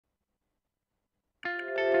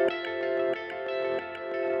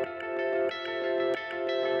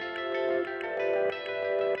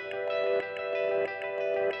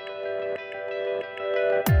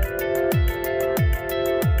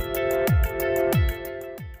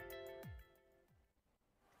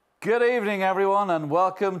Good evening, everyone, and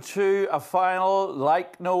welcome to a final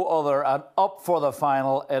like no other. And up for the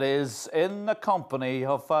final, it is in the company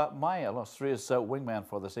of my illustrious wingman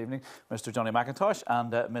for this evening, Mr. Johnny McIntosh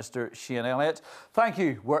and Mr. Shane Elliott. Thank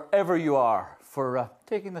you, wherever you are, for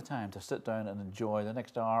taking the time to sit down and enjoy the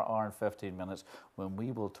next hour and 15 minutes when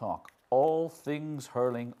we will talk all things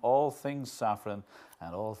hurling, all things saffron,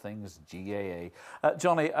 and all things GAA.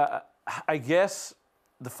 Johnny, I guess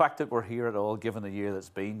the fact that we're here at all, given the year that's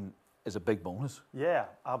been, is a big bonus. Yeah,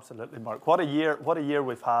 absolutely, Mark. What a year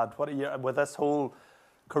we've had. What a year with this whole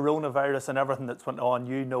coronavirus and everything that's went on,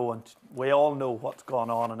 you know, and we all know what's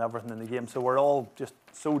gone on and everything in the game. So we're all just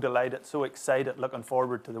so delighted, so excited, looking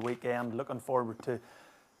forward to the weekend, looking forward to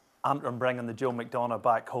Antrim bringing the Joe McDonough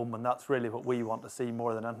back home, and that's really what we want to see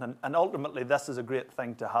more than anything. And ultimately, this is a great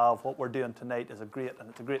thing to have. What we're doing tonight is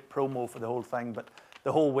it's a great promo for the whole thing, but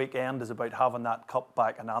the whole weekend is about having that cup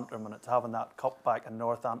back in Antrim, and it's having that cup back in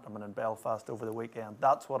North Antrim and in Belfast over the weekend.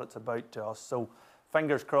 That's what it's about to us. So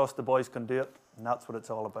fingers crossed the boys can do it, and that's what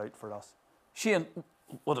it's all about for us. Shane,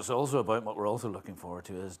 what it's also about, what we're also looking forward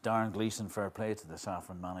to, is Darren Gleeson, fair play to the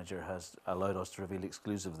Saffron manager, has allowed us to reveal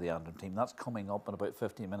exclusive of the Antrim team. That's coming up in about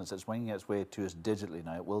 15 minutes. It's winging its way to us digitally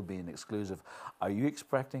now. It will be an exclusive. Are you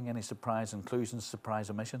expecting any surprise inclusions, surprise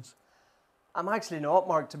omissions? I'm actually not,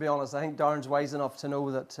 Mark, to be honest. I think Darren's wise enough to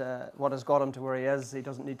know that what has got him to where he is, he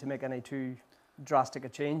doesn't need to make any too drastic a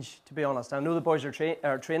change, to be honest. I know the boys are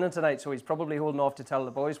training tonight, so he's probably holding off to tell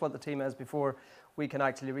the boys what the team is before we can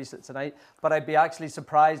actually reach it tonight. But I'd be actually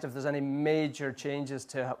surprised if there's any major changes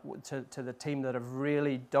to the team that have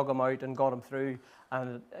really dug him out and got him through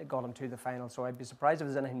and got him to the final. So I'd be surprised if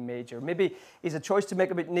there's anything major. Maybe he's a choice to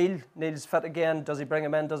make about Neil. Neil's fit again. Does he bring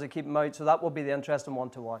him in? Does he keep him out? So that will be the interesting one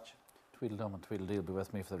to watch. Tweedledum and Tweedledee will be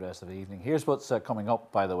with me for the rest of the evening. Here's what's coming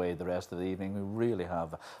up, by the way, the rest of the evening. We really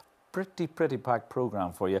have pretty packed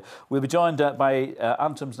programme for you. We'll be joined by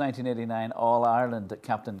Antrim's 1989 All-Ireland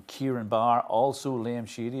captain Kieran Barr, also Liam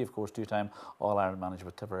Sheedy, of course, two-time All-Ireland manager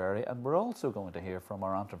with Tipperary, and we're also going to hear from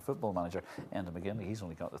our Antrim football manager, Enda McGinley. He's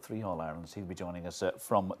only got the 3 All-Irelands. He'll be joining us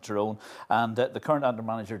from Tyrone. And the current Antrim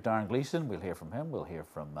manager, Darren Gleeson, we'll hear from him. We'll hear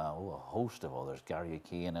from a host of others, Gary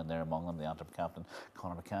O'Keefe in there among them, the Antrim captain,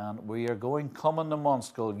 Conor McCann. We are going Cumann na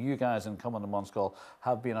Monscoil. You guys in Cumann na Monscoil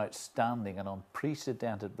have been outstanding and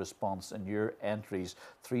unprecedented response in your entries,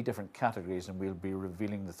 3 different categories, and we'll be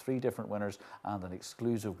revealing the 3 different winners and an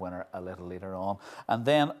exclusive winner a little later on. And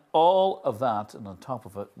then all of that, and on top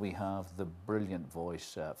of it, we have the brilliant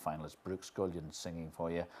voice finalist Brooke Scullion singing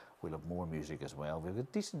for you. We'll have more music as well. We've got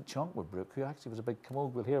a decent chunk with Brooke, who actually was a big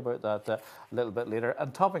commode. We'll hear about that a little bit later.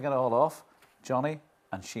 And topping it all off, Johnny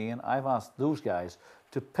and Shane, I've asked those guys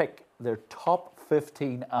to pick their top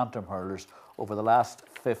 15 Antrim hurlers over the last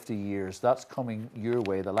 50 years. That's coming your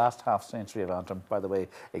way, the last half century of Antrim, by the way,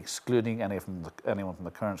 excluding anyone from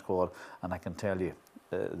the current squad. And I can tell you,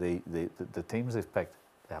 the teams they've picked,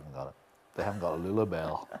 they haven't got it. They haven't got a Lula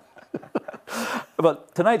Bell.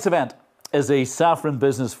 But tonight's event is a Saffron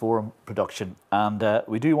Business Forum production, and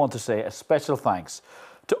we do want to say a special thanks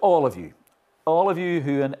to all of you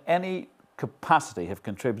who in any capacity have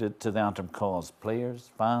contributed to the Antrim cause. Players,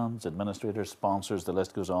 fans, administrators, sponsors, the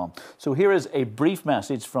list goes on. So here is a brief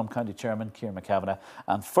message from County Chairman Kieran McCavanagh,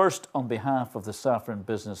 and first on behalf of the Saffron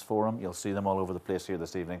Business Forum, you'll see them all over the place here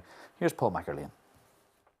this evening. Here's Paul McErlean.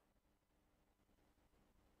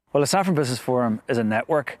 Well, the Saffron Business Forum is a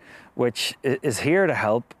network which is here to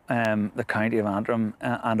help the County of Antrim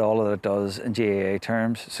and all that it does in GAA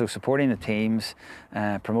terms. So supporting the teams,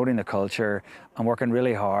 promoting the culture and working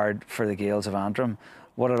really hard for the Gaels of Antrim.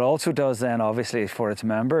 What it also does then, obviously, for its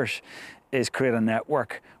members is create a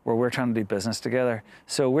network where we're trying to do business together.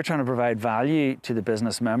 So we're trying to provide value to the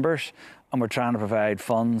business members, and we're trying to provide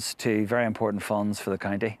funds to very important funds for the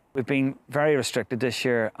county. We've been very restricted this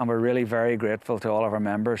year, and we're really very grateful to all of our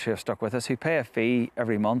members who have stuck with us, who pay a fee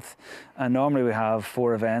every month. And normally we have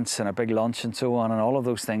 4 events and a big lunch and so on, and all of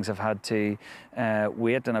those things have had to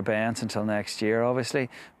wait in abeyance until next year, obviously.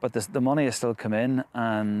 But the money has still come in,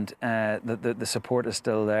 and the support is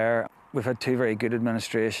still there. We've had 2 very good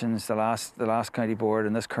administrations. The last county board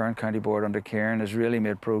and this current county board under Kieran has really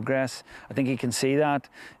made progress. I think you can see that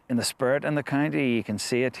in the spirit in the county. You can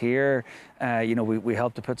see it here. You know, we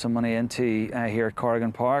helped to put some money into here at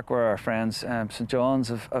Corrigan Park, where our friends St John's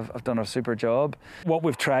have done a super job. What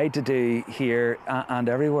we've tried to do here and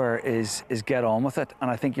everywhere is get on with it,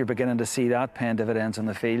 and I think you're beginning to see that paying dividends on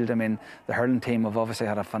the field. I mean, the hurling team have obviously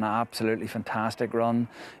had an absolutely fantastic run.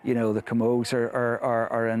 You know, the Camogues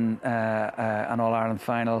are in an All-Ireland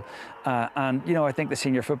final, and you know, I think the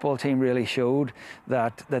senior football team really showed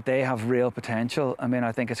that they have real potential. I mean,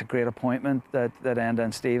 I think it's it's a great appointment that Enda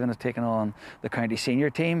and Stephen have taken on the county senior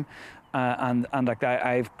team, and like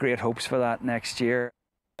I have great hopes for that next year.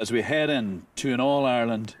 As we head in to an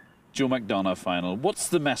All-Ireland Joe McDonagh final, what's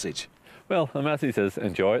the message? Well, the message is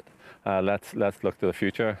enjoy it. Let's look to the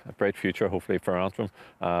future, a bright future hopefully for Antrim.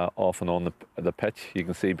 Off and on the pitch, you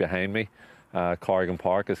can see behind me, Corrigan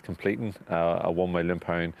Park is completing a £1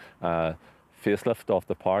 million facelift off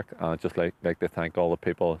the park. And I'd just like to thank all the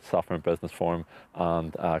people, Saffron Business Forum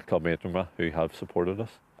and Club Antrim, who have supported us.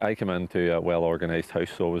 I came into a well-organised house,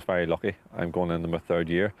 so I was very lucky. I'm going into my 3rd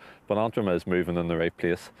year, but Antrim is moving in the right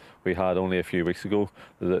place. We had only a few weeks ago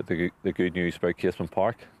the good news about Casement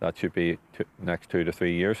Park. That should be next 2 to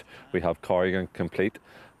 3 years. We have Corrigan complete,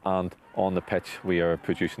 and on the pitch we are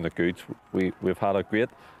producing the goods. We've had a great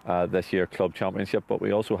this year club championship, but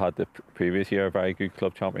we also had the previous year a very good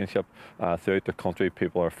club championship. Throughout the country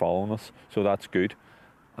people are following us, so that's good.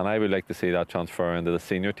 And I would like to see that transfer into the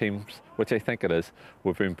senior teams, which I think it is.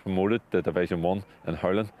 We've been promoted to Division 1 in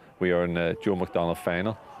hurling. We are in the Joe McDonagh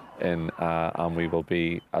final, and we will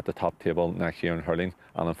be at the top table next year in hurling.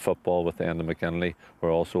 And in football with the Enda McGinley,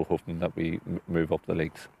 we're also hoping that we move up the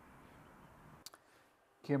leagues.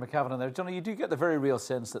 Ciarán McCavan there. Johnny, you do get the very real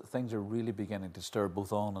sense that things are really beginning to stir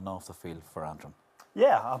both on and off the field for Antrim.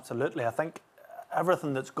 Yeah, absolutely. I think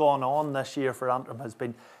everything that's gone on this year for Antrim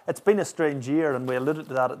it's been a strange year, and we alluded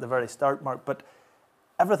to that at the very start, Mark, but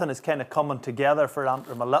everything is kind of coming together for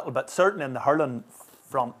Antrim a little bit, certainly in the hurling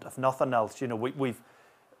front, if nothing else. You know, we've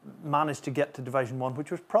managed to get to Division 1,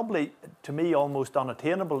 which was probably, to me, almost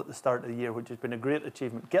unattainable at the start of the year, which has been a great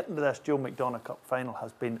achievement. Getting to this Joe McDonagh Cup final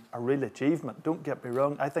has been a real achievement, don't get me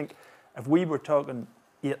wrong. I think if we were talking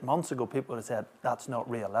 8 months ago, people would have said that's not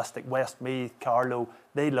realistic. Westmeath, Carlow,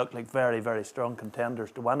 they look like very, very strong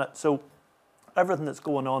contenders to win it. So everything that's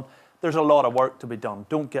going on, there's a lot of work to be done.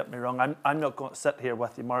 Don't get me wrong. I'm not going to sit here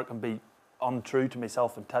with you, Mark, and be untrue to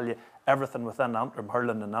myself and tell you everything within Antrim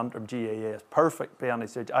hurling and Antrim GAA is perfect by any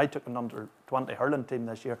stage. I took an under-20 hurling team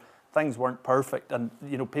this year. Things weren't perfect, and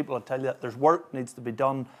you know, people will tell you that there's work needs to be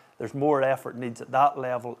done. There's more effort needs at that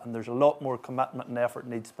level, and there's a lot more commitment and effort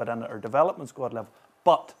needs put in at our development squad level.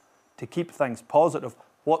 But to keep things positive,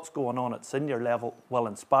 what's going on at senior level will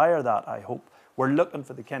inspire that, I hope. We're looking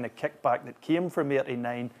for the kind of kickback that came from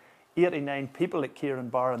 89, people like Kieran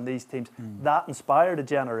Barr and these teams. That inspired a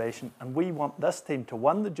generation, and we want this team to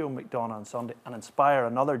win the Joe McDonagh on Sunday and inspire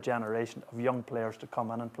another generation of young players to come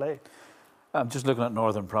in and play. I'm just looking at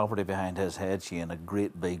Northern Property behind his head, Shane, a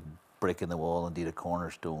great big brick in the wall, indeed a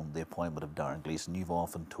cornerstone, the appointment of Darren Gleeson. You've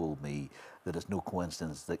often told me that it's no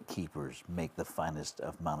coincidence that keepers make the finest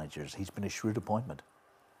of managers. He's been a shrewd appointment.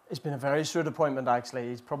 It's been a very shrewd appointment, actually.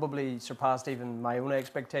 He's probably surpassed even my own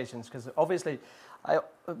expectations, because obviously,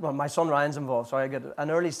 my son Ryan's involved, so I get an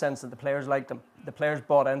early sense that the players liked him. The players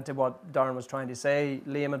bought into what Darren was trying to say.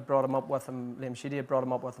 Liam had brought him up with him. Liam Sheedy had brought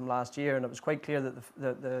him up with him last year, and it was quite clear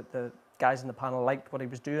that the guys in the panel liked what he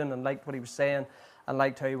was doing and liked what he was saying and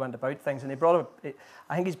liked how he went about things. And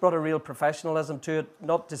I think he's brought a real professionalism to it.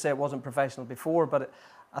 Not to say it wasn't professional before, but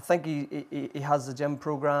I think he has the gym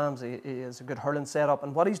programs, he has a good hurling setup,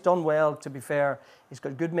 and what he's done well, to be fair, he's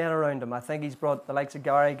got good men around him. I think he's brought the likes of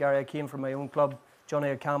Gary I came from my own club, Johnny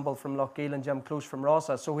O'Campbell from Lochgiel and Jim Close from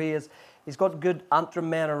Rossa. So he's got good Antrim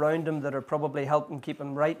men around him that are probably helping keep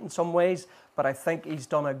him right in some ways, but I think he's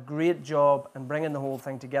done a great job in bringing the whole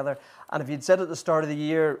thing together. And if you'd said at the start of the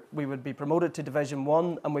year we would be promoted to Division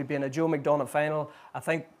 1 and we'd be in a Joe McDonagh final, I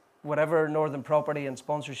think whatever Northern Property and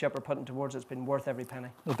sponsorship are putting towards it's been worth every penny.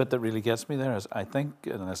 The bit that really gets me there is, I think,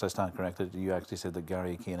 unless I stand corrected, you actually said that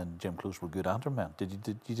Gary Kane and Jim Close were good Antrim men. Did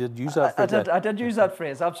you use that phrase? I did use that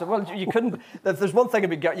phrase, absolutely. Well, you couldn't, if there's one thing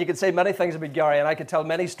about Gary, you could say many things about Gary, and I could tell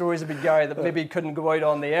many stories about Gary that maybe couldn't go out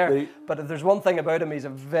on the air, but if there's one thing about him, he's a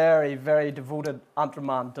very, very devoted Antrim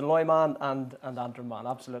man, Dunloy man and Antrim man,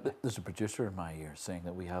 absolutely. There's a producer in my ear saying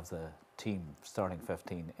that we have the team starting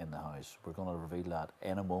 15 in the house. We're going to reveal that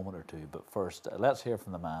in a moment or two, but first let's hear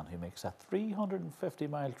from the man who makes a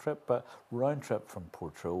 350-mile trip, round trip from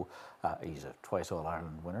Portroe. He's a twice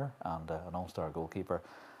All-Ireland winner and an All-Star goalkeeper,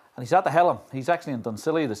 and he's at the Helen. He's actually in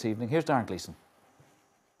Dunsilley this evening. Here's Darren Gleeson.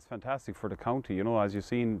 It's fantastic for the county, you know, as you've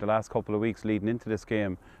seen the last couple of weeks leading into this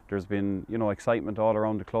game, there's been, you know, excitement all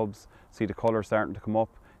around the clubs. See the colours starting to come up,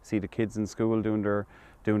 see the kids in school doing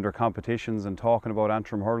their competitions and talking about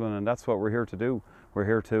Antrim hurling, and that's what we're here to do. We're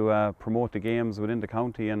here to promote the games within the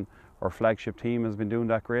county, and our flagship team has been doing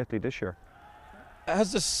that greatly this year.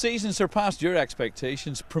 Has the season surpassed your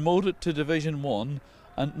expectations? Promoted to Division 1,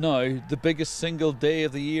 and now the biggest single day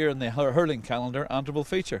of the year in the hurling calendar, Antrim will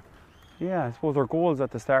feature. Yeah, I suppose our goals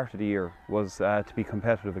at the start of the year was to be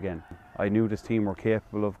competitive again. I knew this team were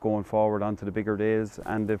capable of going forward onto the bigger days,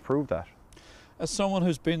 and they've proved that. As someone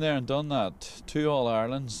who's been there and done that, 2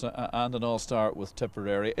 All-Irelands and an All-Star with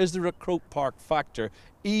Tipperary, is there a Croke Park factor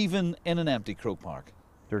even in an empty Croke Park?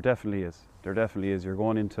 There definitely is. There definitely is. You're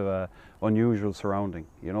going into an unusual surrounding.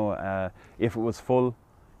 You know, if it was full,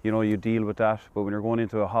 you know, you deal with that. But when you're going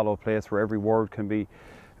into a hollow place where every word can be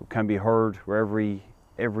heard, where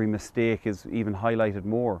every mistake is even highlighted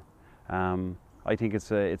more, I think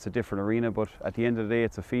it's a different arena. But at the end of the day,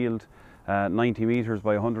 it's a field, 90 metres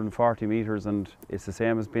by 140 metres, and it's the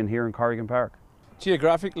same as being here in Corrigan Park.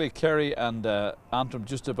 Geographically, Kerry and Antrim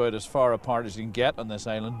just about as far apart as you can get on this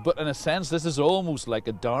island, but in a sense this is almost like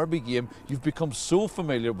a derby game. You've become so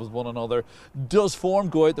familiar with one another. Does form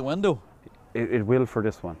go out the window? It will for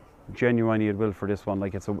this one. Genuinely, it will for this one.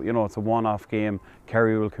 Like, it's a one-off game.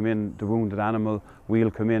 Kerry will come in, the wounded animal.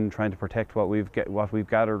 We'll come in trying to protect what we've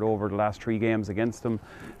gathered over the last 3 games against them.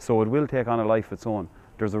 So it will take on a life of its own.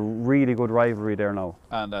 There's a really good rivalry there now.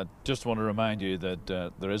 And I just want to remind you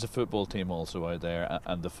that there is a football team also out there,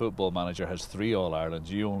 and the football manager has 3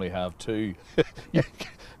 All-Irelands. You only have 2.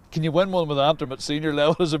 Can you win one with Antrim at senior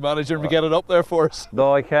level as a manager and get it up there for us?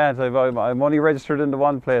 No, I can't. I'm only registered in the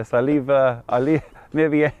one place. I'll leave.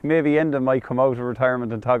 Maybe Enda might come out of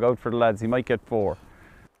retirement and tug out for the lads. He might get 4.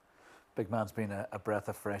 Big man's been a breath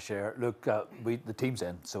of fresh air. Look, the team's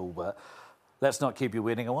in, so let's not keep you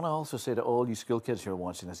waiting. I want to also say to all you school kids who are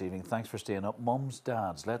watching this evening, thanks for staying up. Mums,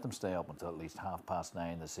 dads, let them stay up until at least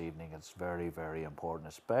 9:30 this evening. It's very, very important,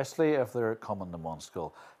 especially if they're coming to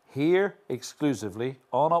Munschool. Here, exclusively,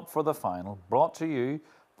 on Up for the Final, brought to you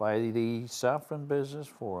by the Saffron Business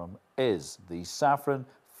Forum, is the Saffron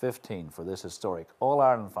 15 for this historic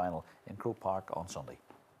All-Ireland final in Croke Park on Sunday.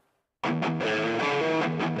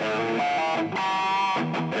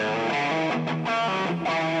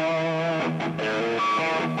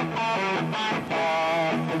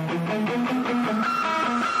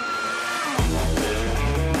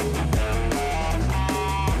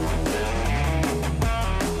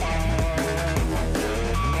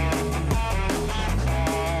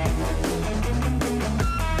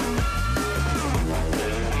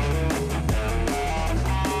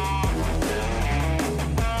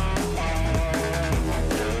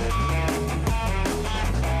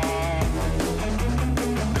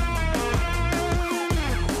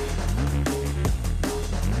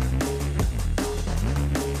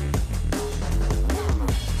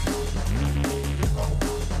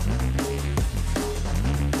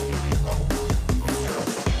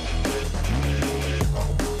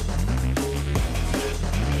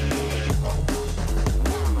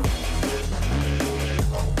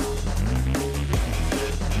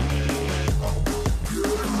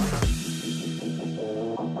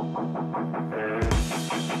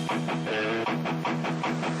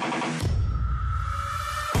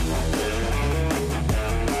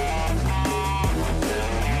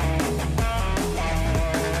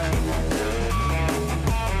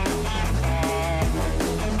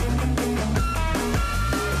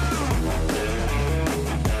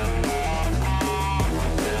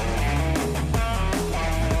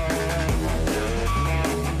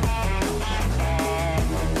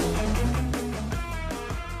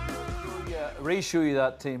 Re-show you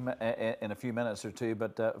that team in a few minutes or two,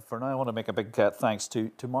 but for now I want to make a big thanks to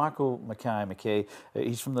Marco McKay.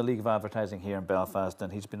 He's from the League of Advertising here in Belfast,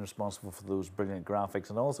 and he's been responsible for those brilliant graphics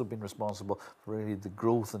and also been responsible for really the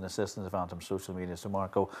growth and assistance of Antrim social media. So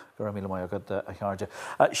Marco,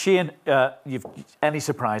 Shane, you've any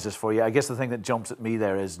surprises for you? I guess the thing that jumps at me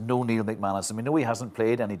there is no Neil McManus. I mean, no, he hasn't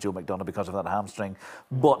played any Joe McDonagh because of that hamstring,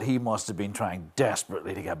 but he must have been trying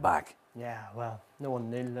desperately to get back. Yeah, well, no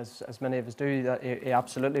one Neil, as many of us do, that he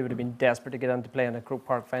absolutely would have been desperate to get into play in a Croke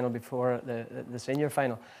Park final before the senior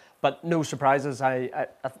final. But no surprises.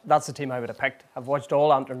 That's the team I would have picked. I've watched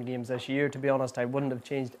all Antrim games this year. To be honest, I wouldn't have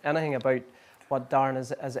changed anything about what Darren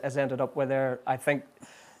has ended up with there. I think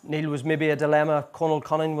Neil was maybe a dilemma. Conal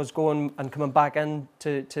Cunning was going and coming back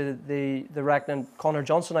into the reckoning. Connor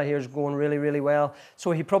Johnson, I hear, is going really, really well. So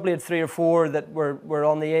he probably had 3 or 4 that were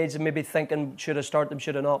on the edge and maybe thinking, should I start them,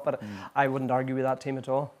 should I not? But I wouldn't argue with that team at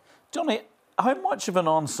all. Johnny, how much of an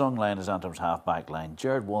unsung line is Antrim's half-back line?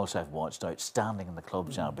 Jared Walsh, I've watched, outstanding in the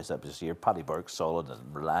club championship this year. Paddy Burke, solid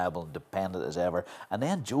and reliable and dependent as ever. And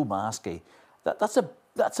then Joe Maskey.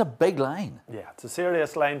 That's a big line. Yeah, it's a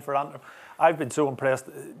serious line for Antrim. I've been so impressed.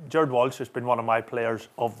 Jared Walsh has been one of my players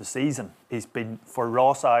of the season. He's been, for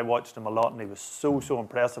Ross, I watched him a lot and he was so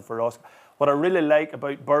impressive for Ross. What I really like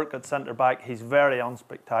about Burke at centre-back, he's very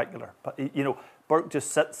unspectacular. But, Burke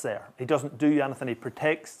just sits there. He doesn't do anything. He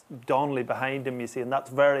protects Donnelly behind him, you see, and that's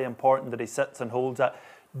very important that he sits and holds that.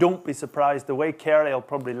 Don't be surprised. The way Kerry will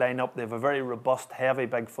probably line up, they have a very robust, heavy,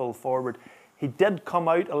 big full forward. He did come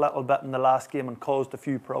out a little bit in the last game and caused a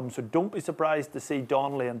few problems, so don't be surprised to see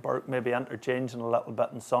Donnelly and Burke maybe interchanging a little bit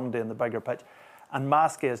on Sunday in the bigger pitch. And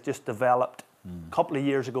Maskey has just developed. A couple of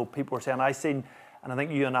years ago, people were saying, I seen, and I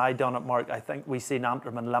think you and I done it, Mark, I think we seen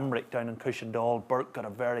Antrim and Limerick down in Cushendall. Burke got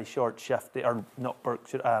a very short shift, or not Burke,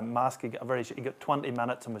 Maskey got a very short, he got 20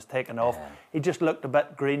 minutes and was taken off. He just looked a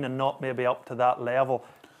bit green and not maybe up to that level.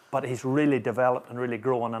 But he's really developed and really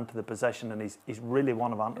grown into the position, and he's really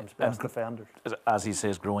one of Antrim's best defenders. As he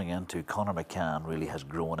says, growing into, Conor McCann really has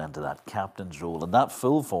grown into that captain's role. And that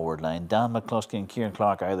full forward line, Dan McCluskey and Kieran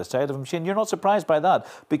Clark either side of him. Shane, you're not surprised by that,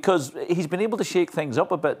 because he's been able to shake things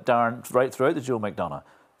up a bit, Darren, right throughout the Joe McDonagh.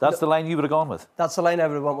 That's the line you would have gone with. That's the line I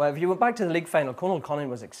would have went with. If you went back to the league final, Conal Cunningham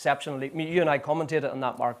was exceptional. You and I commentated on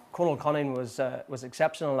that, Mark. Conal Cunningham was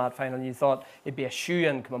exceptional in that final, and you thought it'd be a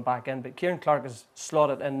shoe-in coming back in. But Kieran Clark has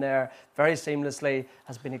slotted in there very seamlessly,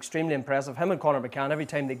 has been extremely impressive. Him and Conor McCann, every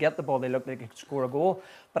time they get the ball, they look like they could score a goal.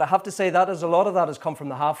 But I have to say that a lot of that has come from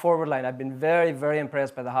the half-forward line. I've been very, very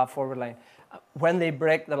impressed by the half-forward line. When they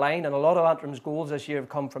break the line, and a lot of Antrim's goals this year have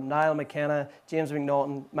come from Niall McKenna, James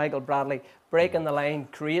McNaughton, Michael Bradley, breaking the line,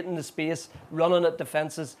 creating the space, running at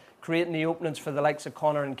defences, creating the openings for the likes of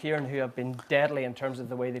Conor and Kieran, who have been deadly in terms of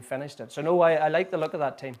the way they finished it. So no, I like the look of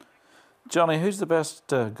that team. Johnny, who's the best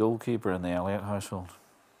goalkeeper in the Elliott household?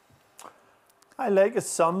 I like his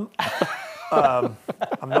son. I'm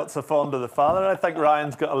not so fond of the father. I think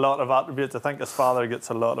Ryan's got a lot of attributes. I think his father gets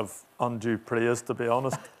a lot of undue praise, to be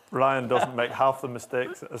honest. Ryan doesn't make half the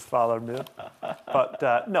mistakes that his father made.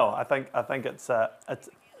 But no, I think it's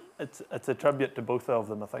a tribute to both of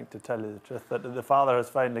them, I think, to tell you the truth, that the father has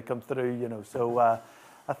finally come through, you know. So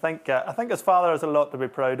I think his father has a lot to be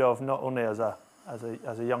proud of, not only as a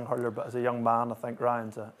young hurler, but as a young man. I think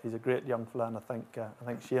he's a great young fella, and I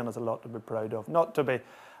think Shane has a lot to be proud of. Not to be,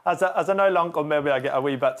 as an old uncle, maybe I get a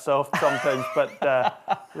wee bit soft sometimes, but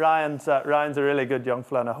Ryan's a really good young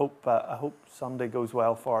fella, and I hope Sunday goes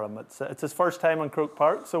well for him. It's his first time in Croke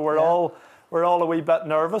Park, so we're all a wee bit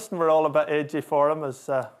nervous, and we're all a bit edgy for him, as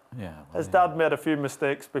his dad made a few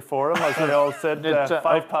mistakes before him, as we all said,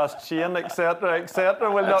 5 past Shane, etc.,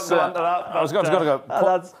 etc. We'll not go into that. I was going to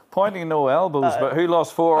go pointing no elbows, but who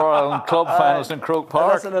lost 4 All-Ireland club finals in Croke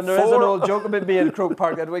Park? Listen, and there is an old joke about me in Croke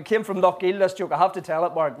Park. We came from Lougheed, this joke. I have to tell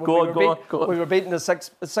it, Mark. Go on. We were beaten the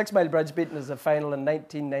 6 Mile Bridge, beaten as a final in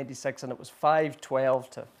 1996, and it was 5-12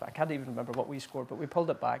 to, I can't even remember what we scored, but we pulled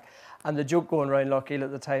it back. And the joke going around Lougheed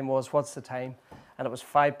at the time was, what's the time? And it was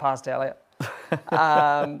 5 past Elliott.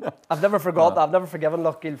 I've never forgot that. I've never forgiven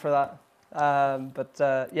Lougheed for that.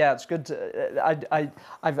 Yeah, it's good. I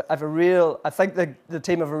think the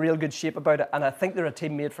team have a real good shape about it, and I think they're a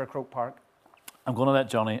team made for Croke Park. I'm going to let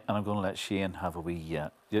Johnny and I'm going to let Shane have a wee.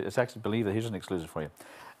 It's actually, believe it, here's an exclusive for you.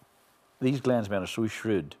 These Glens men are so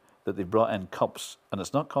shrewd that they've brought in cups, and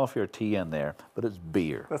it's not coffee or tea in there, but it's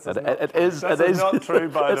beer. It is not true,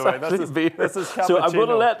 by the way. This is beer. This is cappuccino. So I'm going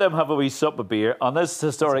to let them have a wee sup of beer on this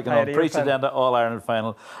historic and unprecedented All-Ireland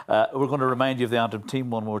final. We're going to remind you of the Antrim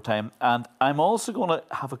team one more time, and I'm also going to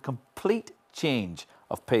have a complete change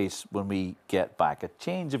of pace when we get back, a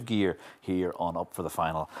change of gear here on Up for the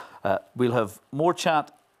Final. We'll have more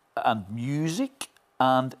chat and music,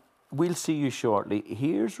 and we'll see you shortly.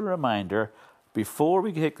 Here's a reminder, before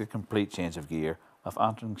we take the complete change of gear, of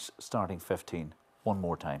Antrim's starting 15 one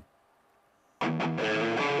more time.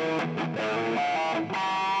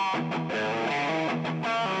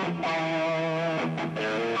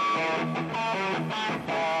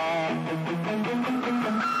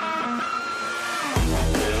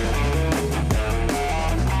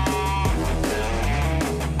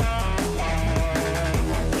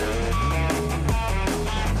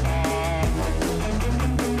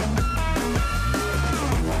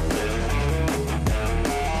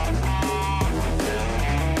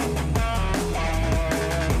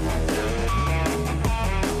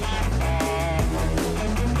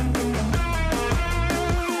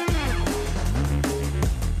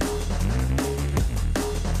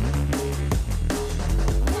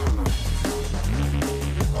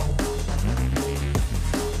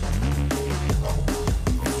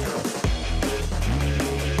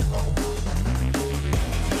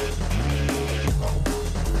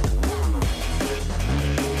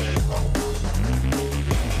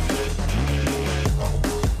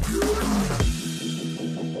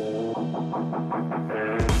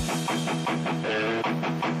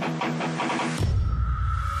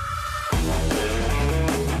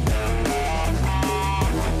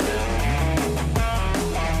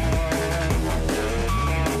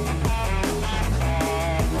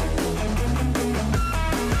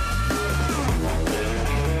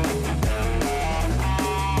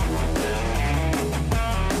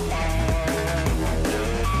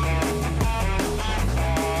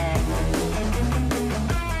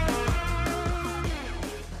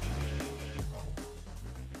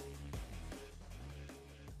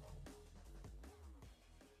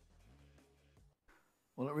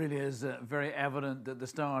 it really is very evident that the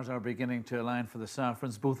stars are beginning to align for the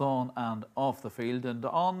Saffrons, both on and off the field. And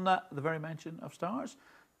on the very mention of stars,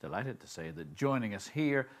 delighted to say that joining us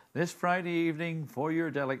here this Friday evening for your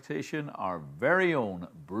delectation, our very own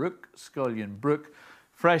Brooke Scullion. Brooke,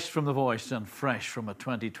 fresh from The Voice and fresh from a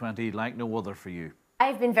 2020 like no other for you.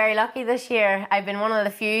 I've been very lucky this year. I've been one of the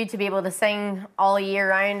few to be able to sing all year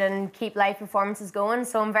round and keep live performances going,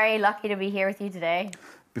 so I'm very lucky to be here with you today.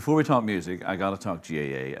 Before we talk music, I got to talk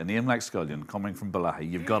GAA. A name like Scullion, coming from Balahi,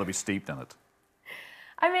 you've got to be steeped in it.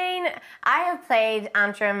 I mean, I have played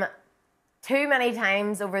Antrim too many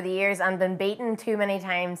times over the years and been beaten too many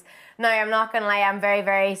times. Now, I'm not going to lie, I'm very,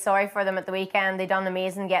 very sorry for them at the weekend. They done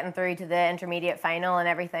amazing getting through to the intermediate final and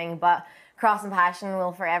everything, but Cross and Passion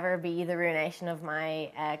will forever be the ruination of my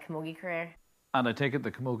camogie career. And I take it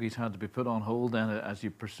the camogies had to be put on hold then as you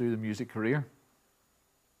pursue the music career?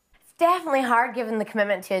 It's definitely hard given the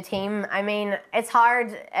commitment to a team. I mean, it's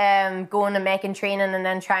hard going and making training and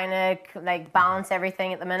then trying to like balance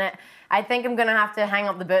everything at the minute. I think I'm going to have to hang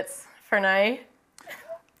up the boots for now.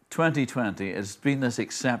 2020 has been this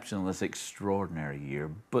exceptional, this extraordinary year,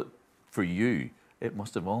 but for you, it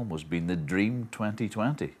must have almost been the dream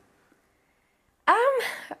 2020.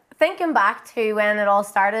 Thinking back to when it all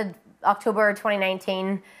started, October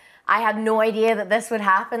 2019, I had no idea that this would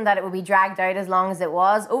happen, that it would be dragged out as long as it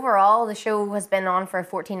was. Overall, the show has been on for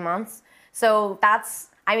 14 months. So that's,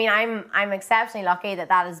 I mean, I'm exceptionally lucky that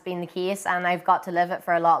that has been the case and I've got to live it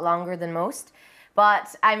for a lot longer than most.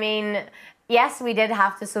 But I mean, yes, we did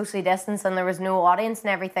have to socially distance and there was no audience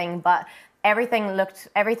and everything, but everything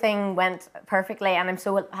went perfectly, and I'm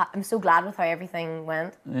so glad with how everything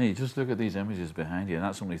went. Yeah, you just look at these images behind you, and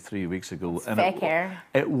that's only 3 weeks ago. It's fake hair.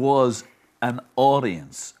 It was an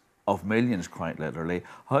audience of millions, quite literally.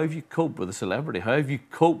 How have you coped with a celebrity? How have you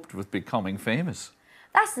coped with becoming famous?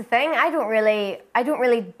 That's the thing. I don't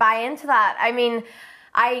really buy into that. I mean,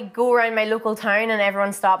 I go around my local town and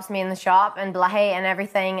everyone stops me in the shop and Blahe and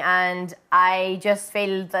everything, and I just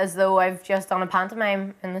feel as though I've just done a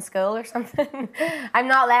pantomime in the school or something. I'm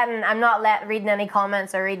not reading any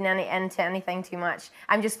comments or reading into anything too much.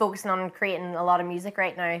 I'm just focusing on creating a lot of music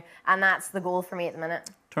right now, and that's the goal for me at the minute.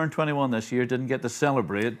 Turned 21 this year, didn't get to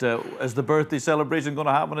celebrate. Is the birthday celebration going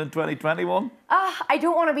to happen in 2021? I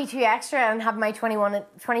don't want to be too extra and have my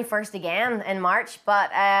 21st again in March,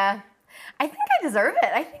 but I think I deserve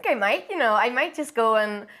it. I think I might, I might just go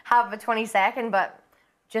and have a 22nd, but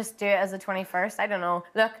just do it as a 21st. I don't know.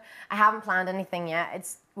 Look, I haven't planned anything yet.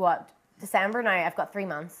 It's, what, December now? I've got 3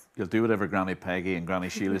 months. You'll do whatever Granny Peggy and Granny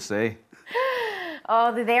Sheila say.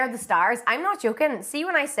 Oh, they're the stars. I'm not joking. See,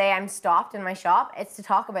 when I say I'm stopped in my shop, it's to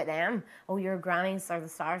talk about them. Oh, your grannies are the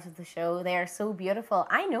stars of the show. They are so beautiful.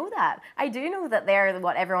 I know that. I do know that they're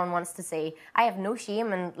what everyone wants to see. I have no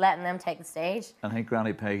shame in letting them take the stage. And I think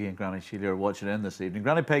Granny Peggy and Granny Sheila are watching in this evening.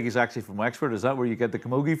 Granny Peggy's actually from Wexford. Is that where you get the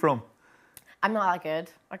camogie from? I'm not that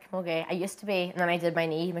good at camogie. I used to be, and then I did my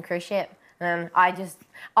knee, my cruciate. And I just,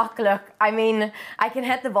 look, I mean, I can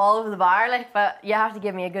hit the ball over the bar, but you have to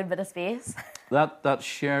give me a good bit of space. That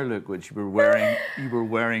Cher look which you were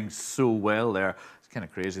wearing so well there. It's kind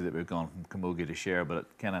of crazy that we've gone from camogie to Cher, but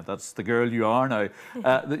that's the girl you are now.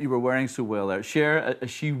 That you were wearing so well there. Cher, is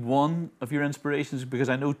she one of your inspirations? Because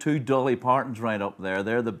I know two Dolly Partons right up there.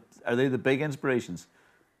 Are they the big inspirations?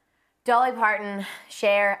 Dolly Parton,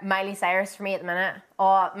 Cher, Miley Cyrus for me at the minute.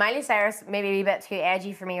 Oh, Miley Cyrus maybe a wee bit too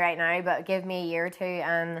edgy for me right now, but give me a year or two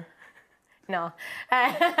and no.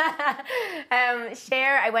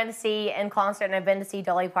 Cher, I went to see in concert, and I've been to see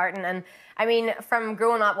Dolly Parton, and I mean, from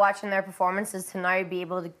growing up watching their performances to now be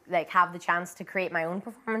able to have the chance to create my own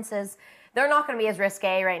performances, they're not going to be as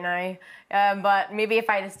risque right now. But maybe if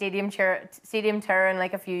I had a stadium tour in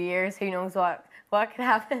a few years, who knows what could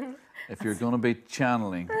happen. If you're going to be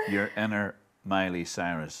channeling your inner Miley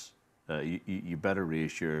Cyrus, you better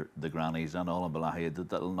reassure the grannies and all in Balahi that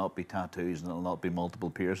that'll not be tattoos and it'll not be multiple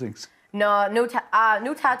piercings. No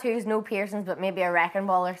tattoos, no piercings, but maybe a wrecking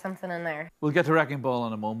ball or something in there. We'll get to wrecking ball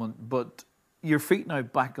in a moment, but your feet now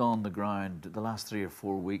back on the ground. The last 3 or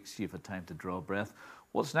 4 weeks, you've had time to draw breath.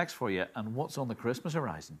 What's next for you, and what's on the Christmas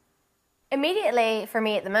horizon? Immediately, for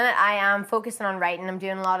me at the minute, I am focusing on writing. I'm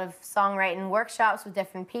doing a lot of songwriting workshops with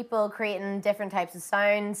different people, creating different types of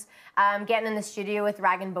sounds, getting in the studio with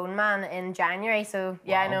Rag and Bone Man in January. So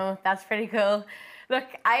yeah, wow. I know, that's pretty cool. Look,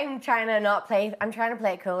 I'm trying to play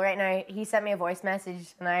it cool right now. He sent me a voice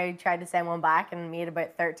message and I tried to send one back and made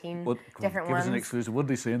about 13 different ones. Give us an exclusive. What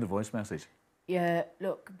did he say in the voice message? Yeah,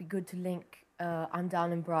 look, it'd be good to link I'm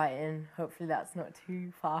down in Brighton. Hopefully that's not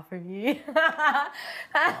too far from you.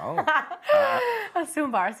 That's so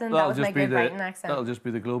embarrassing. That was my good Brighton accent. That'll just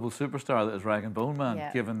be the global superstar that is Rag and Bone Man,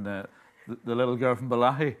 Yeah. given the little girl from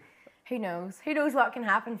Balahi. Who knows? Who knows what can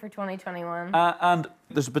happen for 2021? And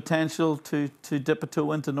there's a potential to dip a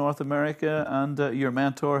toe into North America, and your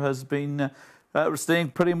mentor has been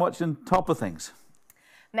staying pretty much on top of things.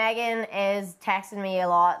 Megan is texting me a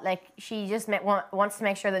lot. Like, she just wants to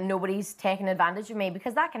make sure that nobody's taking advantage of me,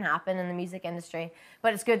 because that can happen in the music industry.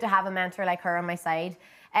 But it's good to have a mentor like her on my side.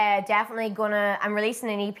 Definitely I'm releasing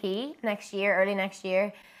an EP next year, early next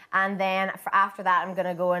year. And then after that, I'm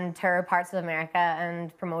gonna go and tour parts of America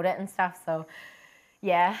and promote it and stuff. So,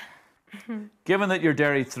 yeah. Given that you're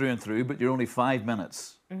Derry through and through, but you're only 5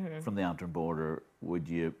 minutes from the Antrim border, would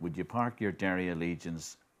you park your Derry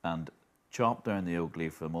allegiance and chop down the oak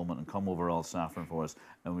leaf for a moment and come over all saffron for us?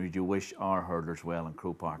 And would you wish our hurlers well in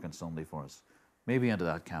Croke Park on Sunday for us? Maybe into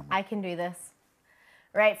that camera. I can do this.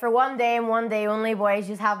 Right, for one day and one day only, boys,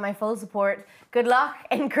 you have my full support. Good luck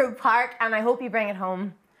in Croke Park, and I hope you bring it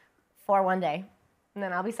home for one day. And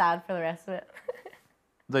then I'll be sad for the rest of it.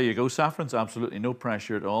 There you go, Saffron's absolutely no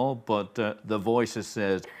pressure at all, but the voice has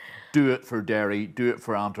said, do it for Derry, do it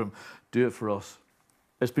for Antrim, do it for us.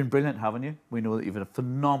 It's been brilliant having you. We know that you've had a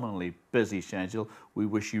phenomenally busy schedule. We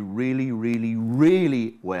wish you really, really,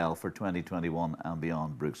 really well for 2021 and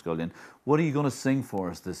beyond, Brooke Scullion. What are you going to sing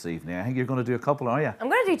for us this evening? I think you're going to do a couple, are you? I'm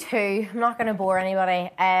going to do two. I'm not going to bore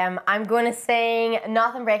anybody. I'm going to sing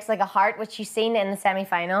Nothing Breaks Like a Heart, which you've seen in the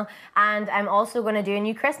semi-final. And I'm also going to do a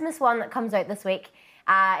new Christmas one that comes out this week.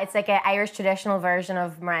 It's like an Irish traditional version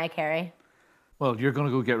of Mariah Carey. Well, you're going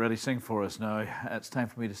to go get ready to sing for us now. It's time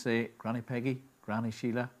for me to say, Granny Peggy, Granny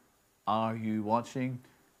Sheila, are you watching?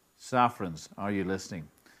 Saffrons, are you listening?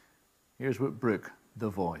 Here's what Brooke, the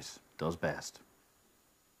voice, does best.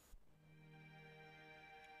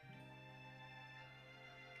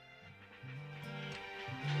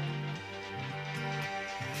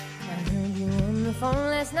 I heard you on the phone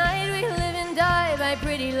last night. We live and die by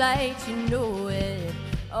pretty lights, you know it.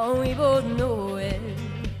 Oh, we both know it.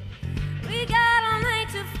 We got all night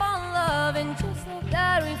to fall in love, and just like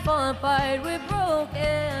that we fall apart. We're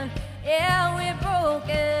broken, yeah, we're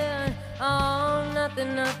broken. Oh,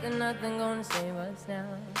 nothing, nothing, nothing gonna save us now.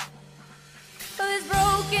 So this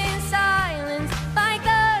broken silence, like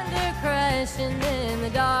thunder crashing in the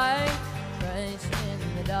dark, crashing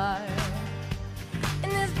in the dark.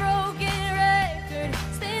 And this broken record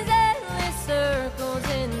spins endless circles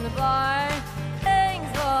in the bar. Things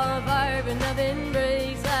fall apart, but nothing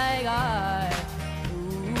breaks like a heart.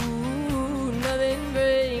 Ooh, nothing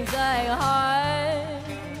breaks like a heart.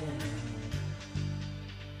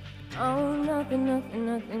 Oh, nothing, nothing,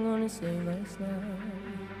 nothing gonna save us now.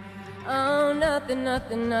 Oh, nothing,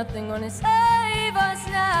 nothing, nothing gonna save us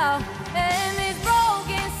now. And this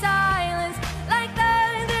broken silence, like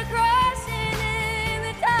thunder crashing in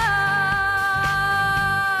the dark.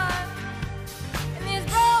 And this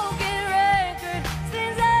broken record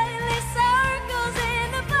spins endless circles in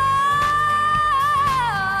the bar.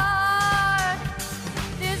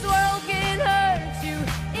 This world can hurt you,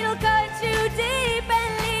 it'll cut you deep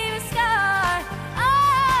and leave a scar.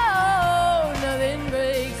 Oh, nothing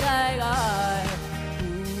breaks like a heart.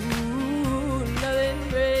 Ooh, nothing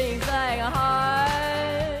breaks like a heart.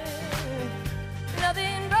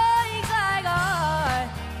 Nothing breaks like a heart.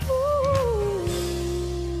 Ooh,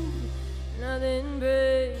 nothing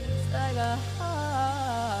breaks like a heart.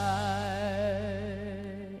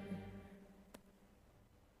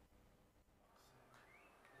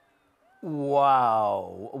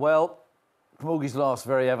 Wow. Well, Camogue's lost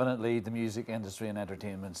very evidently the music industry and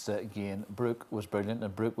entertainment again. Brooke was brilliant,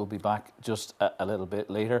 and Brooke will be back just a little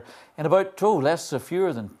bit later. In about,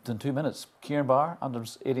 fewer than 2 minutes, Kieran Barr,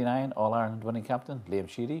 Antrim's 89 All-Ireland winning captain, Liam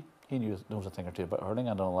Sheedy, he knows a thing or two about hurling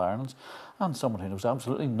and All-Irelands, and someone who knows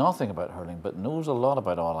absolutely nothing about hurling but knows a lot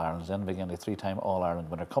about All-Irelands, Enda McGinley, 3-time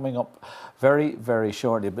All-Ireland winner, coming up very, very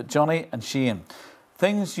shortly. But Johnny and Shane,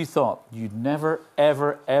 things you thought you'd never,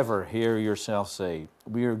 ever, ever hear yourself say.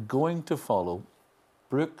 We are going to follow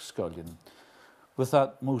Brooke Scullion with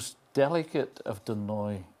that most delicate of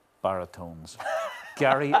Dunois baritones,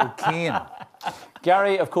 Gary O'Kane.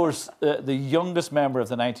 Gary, of course, the youngest member of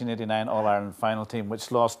the 1989 All-Ireland final team,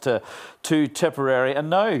 which lost to Tipperary, and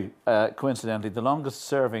now, coincidentally, the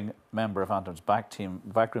longest-serving member of Antrim's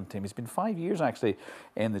backroom team. He's been 5 years, actually,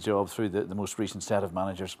 in the job through the most recent set of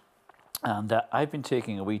managers. And I've been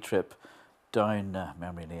taking a wee trip down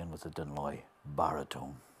memory lane with the Dunois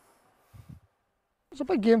baritone. It's a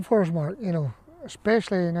big game for us, Mark, you know,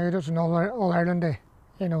 especially now it's an All-Ireland day,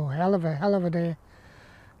 you know, hell of a day.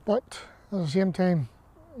 But at the same time,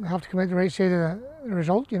 we have to come out the right side of the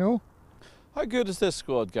result, you know. How good is this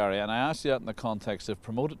squad, Gary? And I ask you that in the context of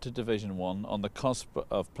promoted to Division 1 on the cusp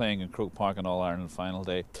of playing in Croke Park on All-Ireland final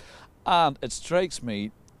day. And it strikes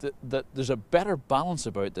me that there's a better balance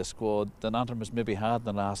about this squad than Antrim has maybe had in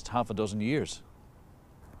the last half a dozen years.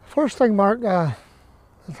 First thing, Mark, the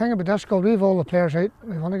thing about this squad, we've all the players out.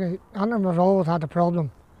 Antrim has always had the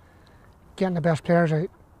problem getting the best players out.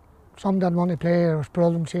 Some didn't want to play, there was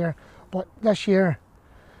problems here. But this year,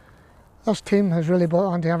 this team has really brought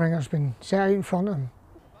on to everything that's been set out in front of them.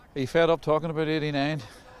 Are you fed up talking about 89?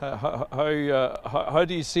 How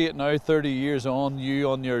do you see it now, 30 years on,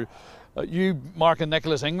 you Mark and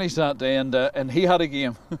Nicholas English that day, and he had a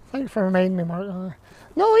game? Thanks for reminding me, Mark.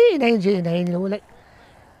 No, 89's 89, you know, like,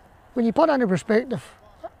 when you put that into perspective,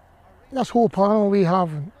 this whole panel we have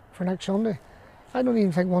for next Sunday, I don't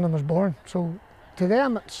even think one of them was born. So to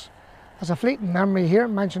them, it's a fleeting memory. You hear it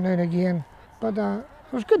mentioned now and again, but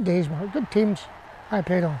it was good days, Mark, good teams I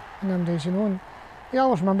played on in them days, you know, and you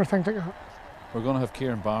always remember things like that. We're going to have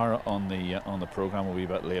Kieran Barr on the programme a wee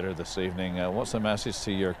bit later this evening. What's the message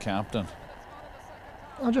to your captain?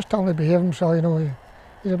 I'll just tell him to behave himself, you know.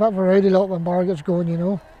 He's a bit of a rowdy lot when Barr gets going, you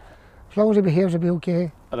know. As long as he behaves, he'll be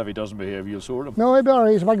okay. And if he doesn't behave, you'll sort him? No, he'll be all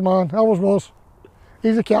right. He's a big man. Always was.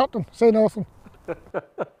 He's the captain. Say nothing.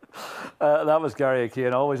 That was Gary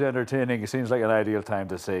Keane, always entertaining. It seems like an ideal time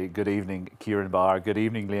to say good evening, Kieran Barr. Good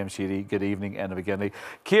evening, Liam Sheedy. Good evening, Enda McGinley.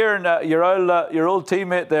 Kieran, your old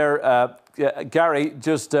teammate there, Gary,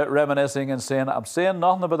 just reminiscing and saying, I'm saying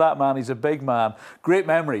nothing about that man. He's a big man. Great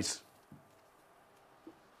memories.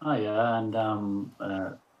 Oh yeah, and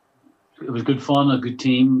it was good fun, a good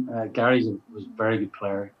team. Gary was a very good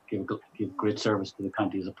player. Gave great service to the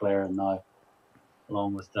county as a player, and now,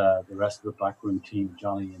 along with the rest of the backroom team,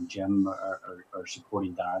 Johnny and Jim are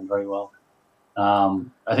supporting Darren very well.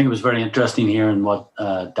 I think it was very interesting hearing what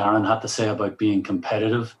Darren had to say about being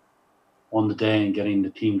competitive on the day and getting the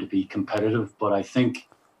team to be competitive. But I think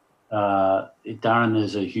Darren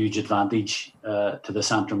is a huge advantage to the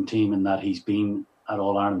Antrim team in that he's been at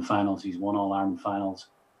All-Ireland finals. He's won All-Ireland finals.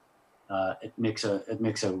 It makes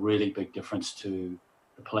a really big difference to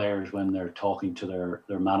the players when they're talking to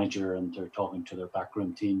their manager and they're talking to their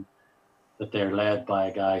backroom team, that they're led by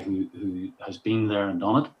a guy who has been there and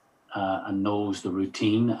done it and knows the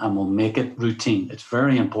routine and will make it routine. It's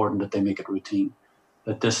very important that they make it routine,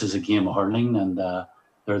 that this is a game of hurling and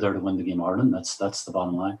they're there to win the game of hurling. That's the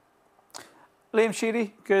bottom line. Liam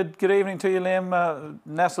Sheedy, good evening to you, Liam.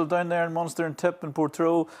 Nestled down there in Munster and Tip and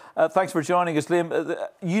Portroe. Thanks for joining us, Liam.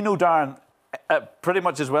 You know Darren pretty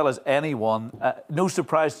much as well as anyone. No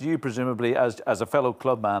surprise to you, presumably, as a fellow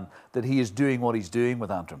clubman, that he is doing what he's doing with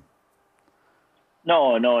Antrim.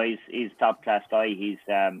 No, he's top class guy. He's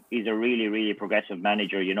a really, really progressive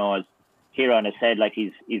manager. You know, as Kieran has said, like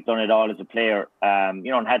he's done it all as a player.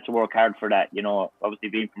 You know, and had to work hard for that. You know, obviously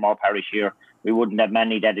being from our parish here, we wouldn't have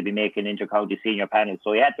many that would be making inter-county senior panels.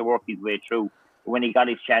 So he had to work his way through. When he got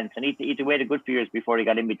his chance, and he'd waited a good few years before he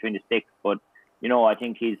got in between the sticks. But you know, I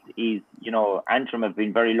think he's you know, Antrim have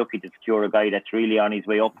been very lucky to secure a guy that's really on his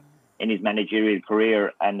way up in his managerial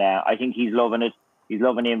career, and I think he's loving it. He's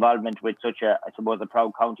loving the involvement with such a, I suppose, a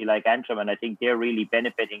proud county like Antrim, and I think they're really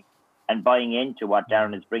benefiting and buying into what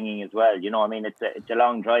Darren is bringing as well. You know, I mean, it's a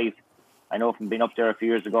long drive. I know from being up there a few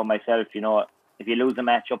years ago myself, you know, if you lose a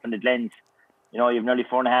match up in the Glens, you know, you've nearly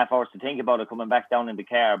 4.5 hours to think about it coming back down in the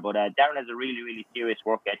car. But Darren has a really, really serious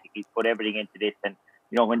work ethic. He's put everything into this. And,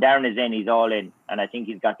 you know, when Darren is in, he's all in. And I think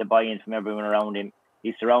he's got the buy-in from everyone around him.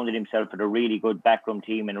 He's surrounded himself with a really good backroom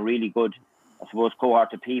team and a really good, I suppose,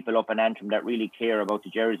 cohort of people up in Antrim that really care about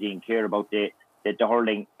the jersey and care about the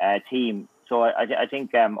hurling team. So I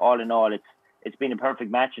think all in all, it's been a perfect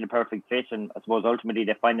match and a perfect fit. And I suppose ultimately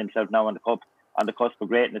they find themselves now on the cusp of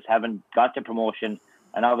greatness, having got the promotion.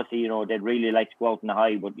 And obviously, you know, they'd really like to go out in the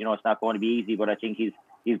high, but, you know, it's not going to be easy. But I think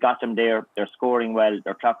he's got them there. They're scoring well.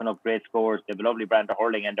 They're clocking up great scores. They have a lovely brand of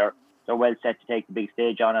hurling, and they're well set to take the big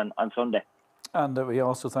stage on Sunday. And we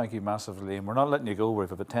also thank you massively, and we're not letting you go.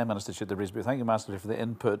 We've about 10 minutes to shoot the breeze, but thank you massively for the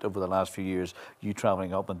input over the last few years, you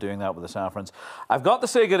travelling up and doing that with the Saffrons. I've got to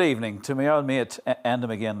say good evening to my old mate, Enda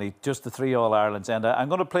McGinley, just the 3 All-Irelands. Enda, I'm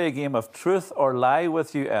going to play a game of truth or lie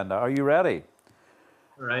with you, Enda. Are you ready?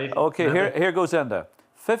 Right. Okay, here goes Enda.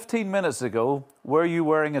 15 minutes ago, were you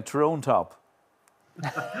wearing a Tyrone top?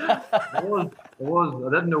 I was.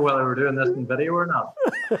 I didn't know whether we were doing this in video or not.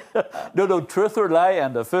 No, truth or lie,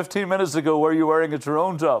 Enda. 15 minutes ago, were you wearing a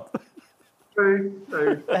Tyrone top? True.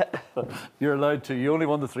 You're allowed to. You only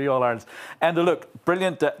won the 3 All-Irelands. Enda, look,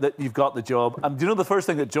 brilliant that you've got the job. And do you know the first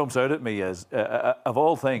thing that jumps out at me is, of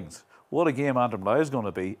all things, what a game Antrim Louth is going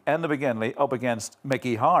to be. End of again up against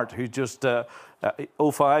Mickey Hart, who just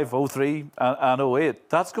 05, 03 and 08.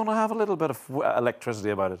 That's going to have a little bit of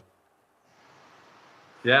electricity about it.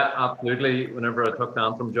 Yeah, absolutely. Whenever I took the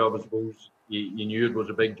Antrim job, I suppose you knew it was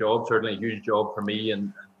a big job, certainly a huge job for me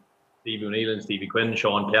and Stevie O'Neill and Stevie Quinn,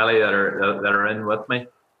 Sean Kelly that are in with me.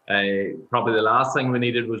 Probably the last thing we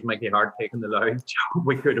needed was Mickey Hart taking the Louth job.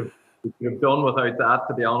 We could have done without that,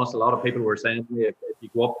 to be honest. A lot of people were saying to me, if you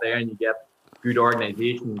go up there and you get good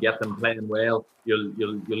organisation, get them playing well,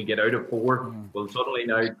 you'll get out of 4. Well, suddenly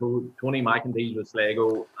now Tony McEntee with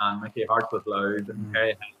Sligo and Mickey Hart with Louth and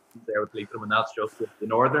Kerry Hines there with Leitrim, and that's just the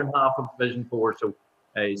northern half of Division 4. So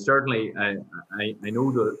certainly, I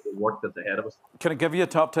know the work that's ahead of us. Can I give you a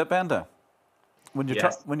top tip, Enda? When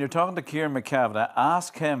you're talking to Kieran McCavan,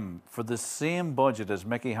 ask him for the same budget as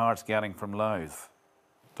Mickey Hart's getting from Louth.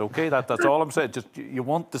 Okay, that's all I'm saying. Just you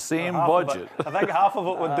want the same budget. I think half of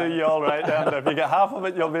it would do you all right, Enda. If you get half of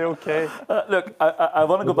it, you'll be okay. Look, I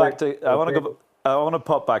want to go back to. I want to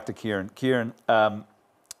pop back to Kieran. Kieran, an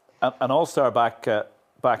all-star back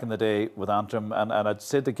in the day with Antrim, and I'd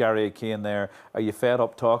said to Gary O'Kane there, are you fed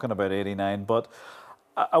up talking about '89? But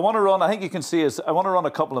I want to run. I think you can see I want to run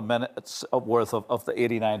a couple of minutes worth of the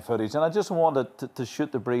 '89 footage, and I just wanted to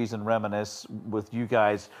shoot the breeze and reminisce with you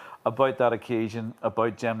guys about that occasion,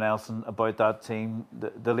 about Jim Nelson, about that team,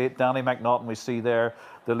 the late Danny McNaughton we see there,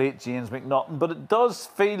 the late James McNaughton. But it does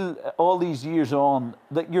feel, all these years on,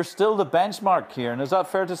 that you're still the benchmark, Kieran. Is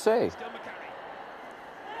that fair to say?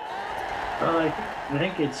 Well, I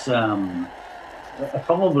think it's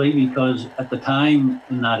probably because at the time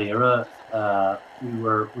in that era, we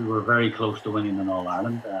were very close to winning an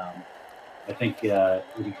All-Ireland. I think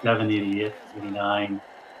 87, 88, 89,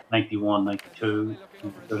 91, 92.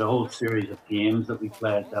 There's a whole series of games that we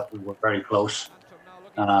played that we were very close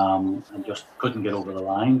and just couldn't get over the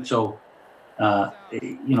line. So,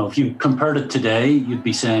 if you compared it today, you'd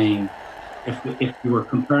be saying, if you were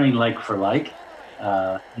comparing like for like,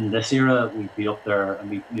 in this era, we'd be up there and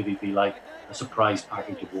we'd maybe be like a surprise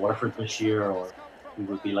package of Waterford this year, or we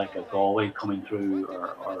would be like a Galway coming through,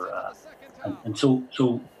 and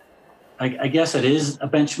so I guess it is a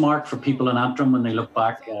benchmark for people in Antrim when they look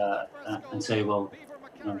back and say, well,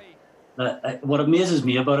 what amazes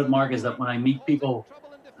me about it, Mark, is that when I meet people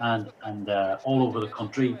and all over the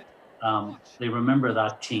country, they remember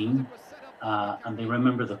that team and they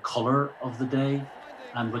remember the colour of the day.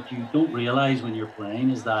 And what you don't realise when you're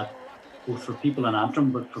playing is that both for people in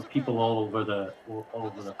Antrim, but for people all over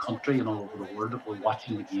the country and all over the world that were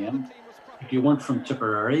watching the game, if you weren't from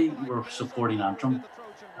Tipperary, you were supporting Antrim,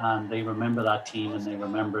 and they remember that team and they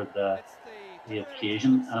remember the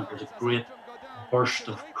occasion, and it was a great burst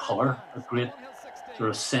of colour, a great sort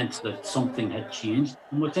of sense that something had changed.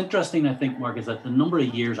 And what's interesting, I think, Mark, is that the number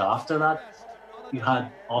of years after that, you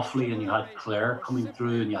had Offaly and you had Clare coming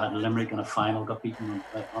through, and you had Limerick in a final, got beaten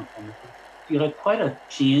on you had quite a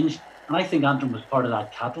change, and I think Antrim was part of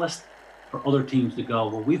that catalyst for other teams to go,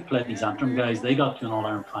 well, we've played these Antrim guys, they got to an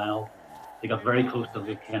All-Ireland final, they got very close to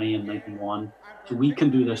Kilkenny in 91, so we can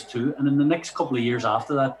do this too. And in the next couple of years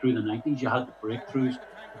after that, through the 90s, you had the breakthroughs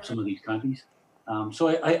of some of these counties. So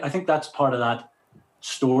I think that's part of that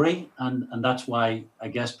story, and that's why I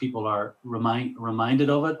guess people are reminded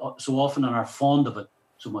of it so often and are fond of it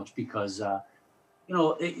so much, because the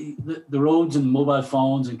roads and mobile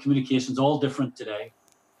phones and communications all different today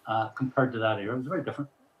compared to that era. It was very different.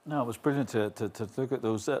 No, it was brilliant to look at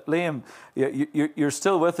those. Liam, you're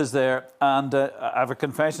still with us there, and I have a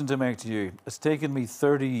confession to make to you. It's taken me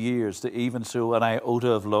 30 years to even show an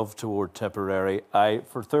iota of love toward Tipperary.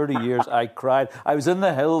 For 30 years, I cried. I was in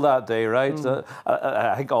the hill that day, right?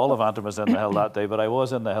 I think all of Antrim was in the hill that day, but I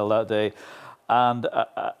was in the hill that day. And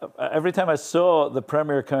every time I saw the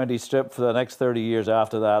Premier County strip for the next 30 years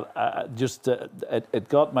after that, it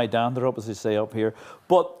got my dander up, as they say up here.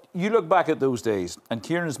 But you look back at those days, and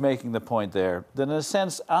Kieran's making the point there, that in a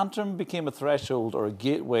sense, Antrim became a threshold or a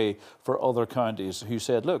gateway for other counties who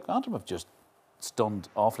said, look, Antrim have just stunned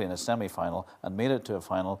Offaly in a semi-final and made it to a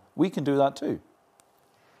final. We can do that too.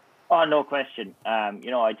 Oh, no question.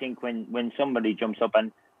 I think when somebody jumps up,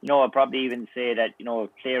 and I'd probably even say that,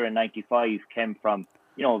 Clare in 95 came from,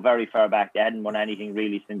 very far back. They hadn't won anything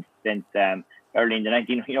really since early in the I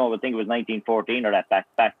think it was 1914 or that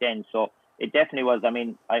back then. So it definitely was. I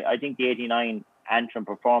mean, I think the 89 Antrim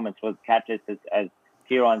performance was catalyst, as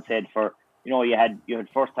Kieran said, for, you had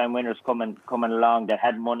first time winners coming along that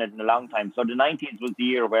hadn't won it in a long time. So the 90s was the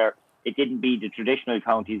year where it didn't be the traditional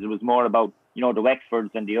counties. It was more about, the Wexfords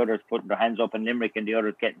and the others putting their hands up, and Limerick and the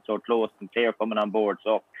others getting so close, and Clare coming on board.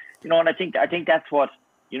 So, and I think that's what,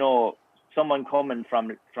 someone coming from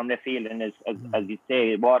the field, and as you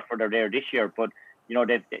say, Watford are there this year, but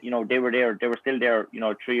they were there, they were still there,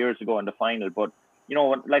 3 years ago in the final. But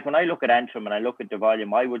like when I look at Antrim and I look at the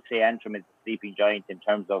volume, I would say Antrim is a sleeping giant in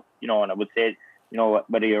terms of, and I would say,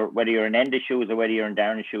 whether you're in Enda's shoes or whether you're in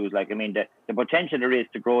Darren's shoes, like, I mean, the potential there is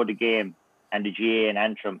to grow the game and the GAA in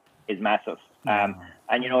Antrim is massive. And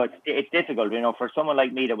it's difficult, for someone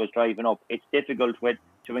like me that was driving up, it's difficult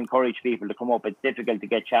to encourage people to come up. It's difficult to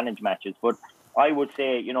get challenge matches. But I would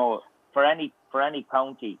say, for any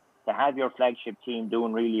county to have your flagship team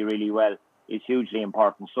doing really, really well is hugely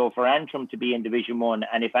important. So for Antrim to be in Division 1,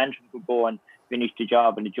 and if Antrim could go and finish the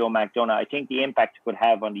job in the Joe McDonagh, I think the impact it could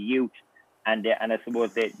have on the youth, and I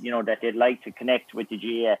suppose that that they'd like to connect with the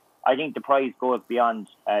GAA. I think the prize goes beyond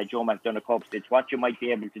Joe McDonagh Cups. It's what you might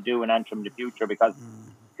be able to do in Antrim in the future, because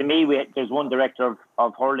to me, there's one director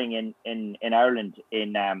of hurling in Ireland,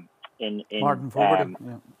 in Martin Fogarty.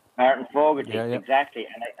 Martin Fogarty, Yeah. Exactly.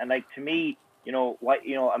 And like, to me,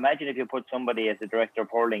 imagine if you put somebody as the director of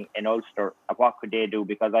hurling in Ulster, what could they do?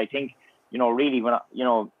 Because I think, really, when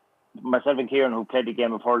myself and Kieran, who played the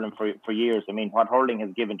game of hurling for years, I mean, what hurling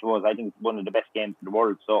has given to us, I think it's one of the best games in the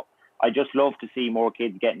world. So I just love to see more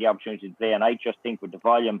kids getting the opportunity to play, and I just think with the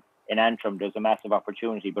volume in Antrim, there's a massive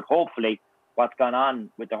opportunity. But hopefully, what's gone on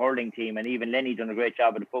with the hurling team, and even Lenny done a great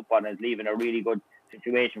job with the football and is leaving a really good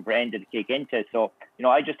situation for Enda to kick into. So,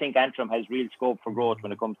 I just think Antrim has real scope for growth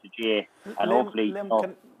when it comes to GAA, and Liam,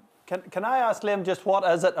 hopefully. Can I ask Liam just what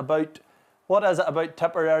is it about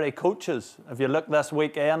Tipperary coaches? If you look this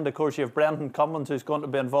weekend, of course you have Brendan Cummins, who's going to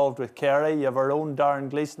be involved with Kerry. You have our own Darren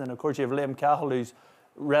Gleeson, and of course you have Liam Cahill, who's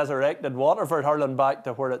resurrected Waterford hurling back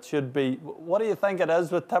to where it should be. What do you think it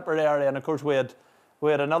is with Tipperary? And of course we had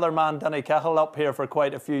another man, Denny Cahill, up here for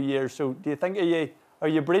quite a few years. So do you think are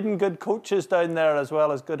you breeding good coaches down there as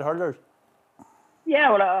well as good hurlers?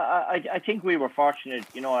 Yeah, well, I think we were fortunate.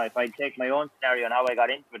 If I take my own scenario and how I got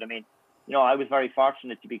into it, I mean, I was very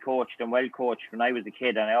fortunate to be coached and well coached when I was a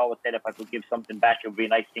kid, and I always said if I could give something back, it would be a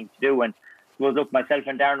nice thing to do. And well, look, myself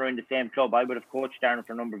and Darren are in the same club. I would have coached Darren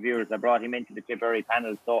for a number of years. I brought him into the Tipperary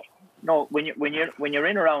panel. So, when you're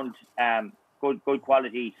in around good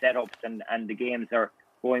quality setups and the games are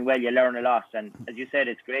going well, you learn a lot. And as you said,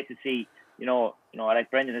 it's great to see.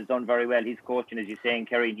 Like Brendan has done very well. He's coaching, as you say, in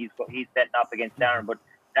Kerry. He's setting up against Darren, but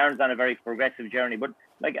Darren's on a very progressive journey. But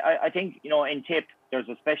like I think in Tip, there's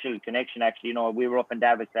a special connection. Actually, we were up in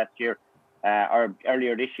Davos last year. Or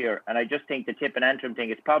earlier this year, and I just think the Tip and Antrim thing,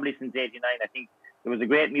 it's probably since '89. I think there was a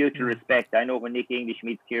great mutual respect. I know when Nicky English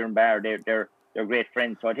meets Kieran Barr, they're great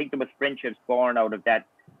friends. So I think there was friendships born out of that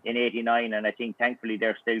in '89, and I think thankfully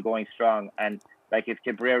they're still going strong. And like if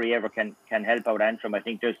Tipperary ever can help out Antrim, I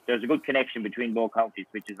think there's a good connection between both counties,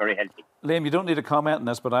 which is very healthy. Liam, you don't need to comment on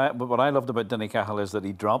this, but what I loved about Denny Cahill is that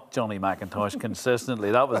he dropped Johnny McIntosh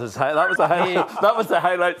consistently. That was the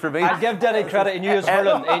highlight for me. I'll give Denny credit. He knew his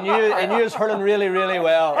hurling. He knew his hurling really, really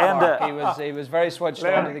well. And he was very switched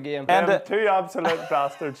on to the game. And two absolute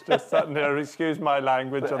bastards just sitting there. Excuse my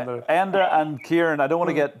language. Enda and Kieran, I don't want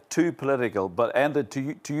to get too political, but Enda,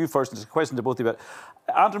 to you first. It's a question to both of you. But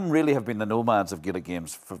Antrim really have been the nomads of Gaelic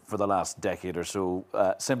games for the last decade or so,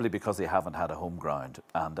 simply because they haven't had a home ground.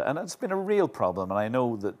 And it's been a real problem. And I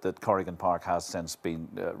know that Corrigan Park has since been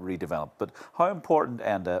redeveloped. But how important,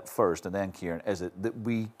 Enda, first, and then Kieran, is it that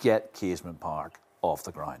we get Casement Park off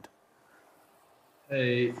the ground?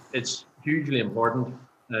 It's hugely important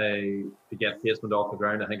to get Casement off the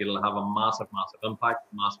ground. I think it'll have a massive impact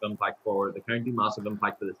for the county, massive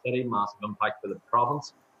impact for the city, massive impact for the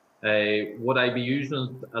province. Would I be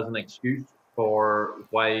using it as an excuse for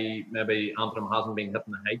why maybe Antrim hasn't been hitting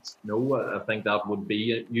the heights? No, I think that would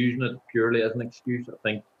be using it purely as an excuse. I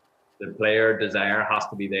think the player desire has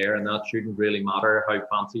to be there, and that shouldn't really matter how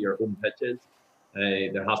fancy your home pitch is.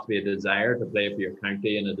 There has to be a desire to play for your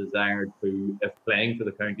county and a desire to, if playing for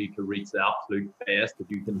the county, to reach the absolute best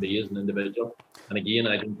that you can be as an individual. And again,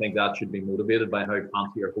 I don't think that should be motivated by how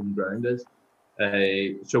fancy your home ground is.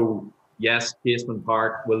 So yes, Casement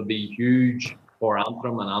Park will be huge for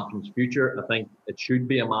Antrim and Antrim's future. I think it should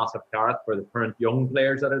be a massive carrot for the current young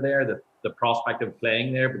players that are there, the prospect of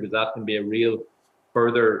playing there, because that can be a real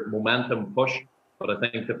further momentum push. But I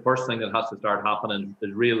think the first thing that has to start happening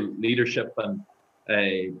is real leadership and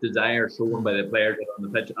desire shown by the players that are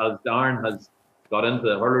on the pitch. As Darren has got into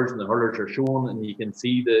the hurlers, and the hurlers are shown, and you can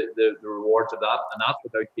see the rewards of that, and that's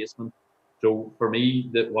without Casement. So for me,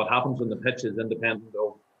 what happens on the pitch is independent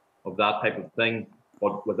of that type of thing.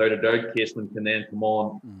 But without a doubt, Casement can then come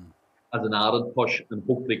on as an added push and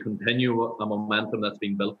hopefully continue a momentum that's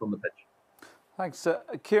been built on the pitch. Thanks.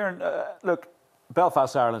 Kieran, look,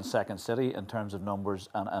 Belfast, Ireland's second city in terms of numbers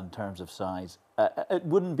and in terms of size. It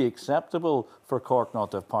wouldn't be acceptable for Cork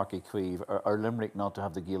not to have Páirc Uí Chaoimh, or Limerick not to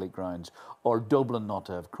have the Gaelic grounds, or Dublin not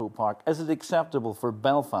to have Croke Park. Is it acceptable for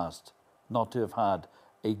Belfast not to have had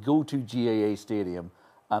a go-to GAA stadium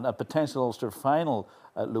and a potential Ulster final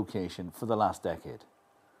location for the last decade?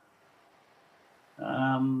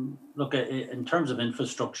 Look, in terms of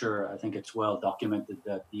infrastructure, I think it's well documented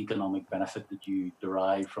that the economic benefit that you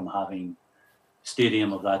derive from having a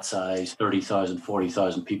stadium of that size, 30,000,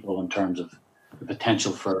 40,000 people, in terms of the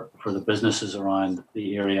potential for the businesses around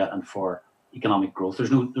the area and for economic growth.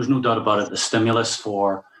 There's no doubt about it. The stimulus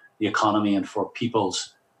for the economy and for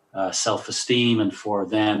people's self-esteem, and for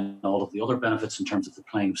then all of the other benefits in terms of the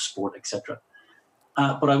playing of sport, etc.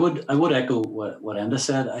 But I would echo what Enda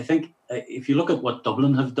said. I think if you look at what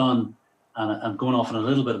Dublin have done, and I'm going off on a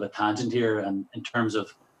little bit of a tangent here, and in terms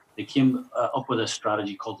of, they came up with a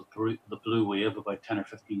strategy called the Blue Wave about 10 or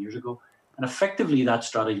 15 years ago. And effectively that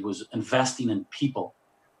strategy was investing in people.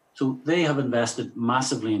 So they have invested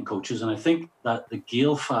massively in coaches. And I think that the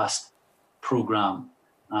Gaelfast programme,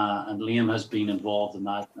 and Liam has been involved in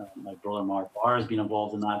that, my brother Mark Barr has been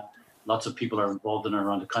involved in that, lots of people are involved in it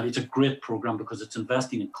around the country. It's a great programme because it's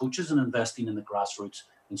investing in coaches and investing in the grassroots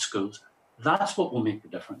in schools. That's what will make the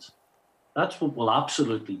difference. That's what will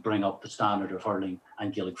absolutely bring up the standard of hurling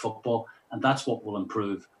and Gaelic football, and that's what will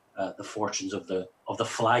improve the fortunes of the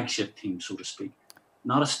flagship team, so to speak.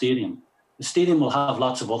 Not a stadium. The stadium will have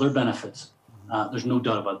lots of other benefits. There's no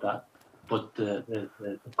doubt about that. But the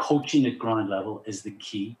coaching at ground level is the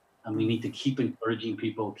key, and we need to keep encouraging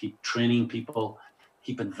people, keep training people,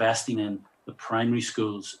 keep investing in the primary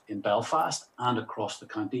schools in Belfast and across the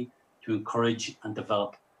county to encourage and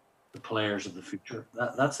develop the players of the future.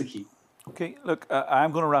 That's the key. Okay, look,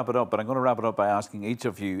 I'm going to wrap it up, but I'm going to wrap it up by asking each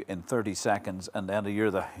of you in 30 seconds, and Enda,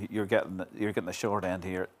 you're getting the short end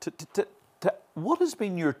here. What has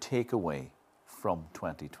been your takeaway from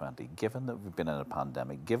 2020, given that we've been in a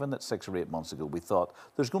pandemic, given that 6 or 8 months ago we thought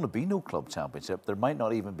there's going to be no club championship, there might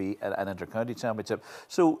not even be an inter-county championship?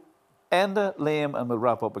 So, Enda, Liam, and we'll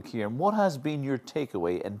wrap up with Kieran. What has been your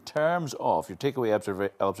takeaway in terms of, your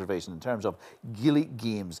takeaway observation in terms of Gaelic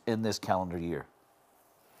games in this calendar year?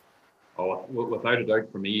 Oh, without a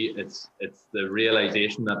doubt, for me, it's the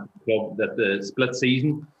realisation that the split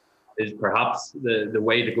season is perhaps the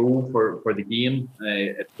way to go for the game.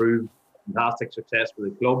 It proved fantastic success for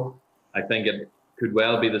the club. I think it could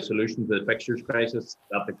well be the solution to the fixtures crisis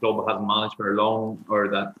that the club hasn't managed for a long, or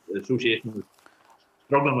that the association was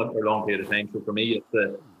struggling with for a long period of time. So for me, it's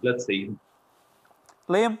the split season.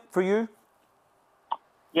 Liam, for you?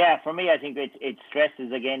 Yeah, for me, I think it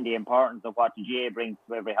stresses again the importance of what the GAA brings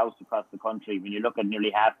to every house across the country. When you look at nearly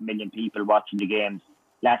 500,000 people watching the games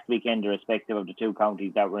last weekend, irrespective of the two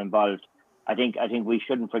counties that were involved, I think we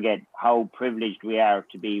shouldn't forget how privileged we are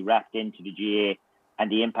to be wrapped into the GAA and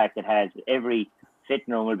the impact it has. Every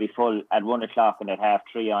sitting room will be full at 1 o'clock and at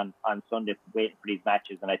 3:30 on Sunday waiting for these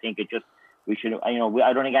matches. And I think we should, I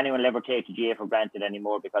don't think anyone will ever take the GAA for granted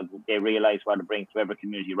anymore, because they realise what it brings to every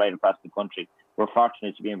community right across the country. We're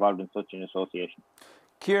fortunate to be involved in such an association.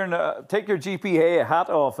 Kieran, take your GPA hat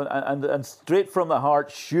off and straight from the heart,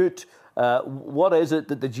 shoot. What is it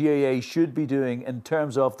that the GAA should be doing in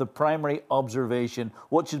terms of the primary observation?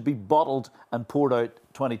 What should be bottled and poured out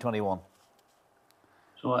 2021?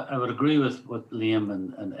 So I would agree with what Liam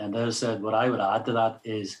and Ed said. What I would add to that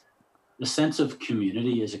is the sense of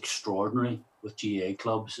community is extraordinary with GAA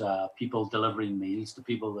clubs. People delivering meals to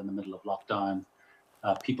people in the middle of lockdown,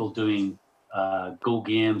 people doing go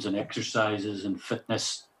games and exercises and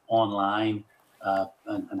fitness online,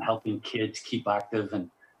 and helping kids keep active,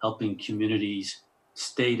 and helping communities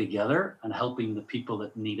stay together, and helping the people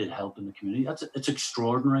that needed help in the community. It's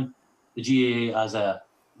extraordinary. The GAA as a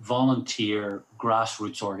volunteer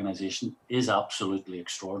grassroots organisation is absolutely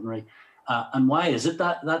extraordinary. And why is it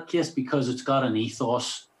that case? Because it's got an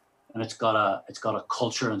ethos, and it's got a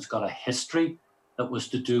culture, and it's got a history that was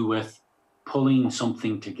to do with pulling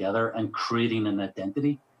something together and creating an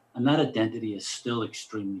identity. And that identity is still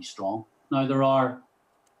extremely strong. Now, there are,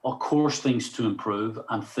 of course, things to improve,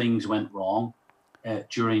 and things went wrong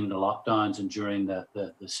during the lockdowns and during the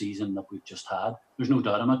season that we've just had. There's no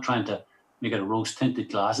doubt. I'm not trying to make it a rose-tinted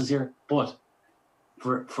glasses here, but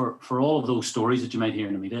for all of those stories that you might hear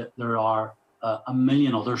in the media, there are a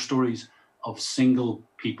million other stories of single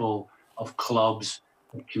people, of clubs,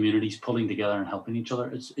 of communities pulling together and helping each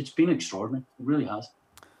other. It's been extraordinary. It really has.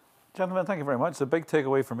 Gentlemen, thank you very much. The big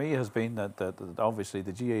takeaway for me has been that obviously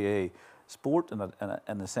the GAA sport,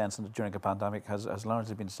 in the sense that during a pandemic, has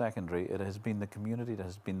largely been secondary. It has been the community, it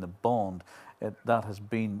has been the bond, that has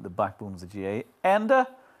been the backbone of the GAA. Enda,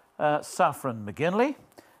 Saffron McGinley,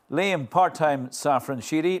 Liam, part-time Saffron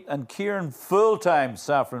Sheedy, and Kieran, full-time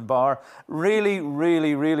Saffron Bar. Really,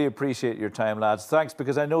 really, really appreciate your time, lads. Thanks,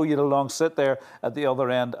 because I know you had a long sit there at the other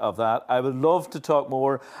end of that. I would love to talk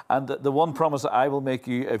more, and the one promise I will make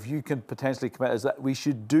you, if you can potentially commit, is that we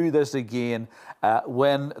should do this again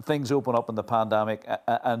when things open up in the pandemic,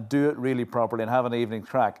 and do it really properly and have an evening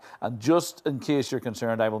crack. And just in case you're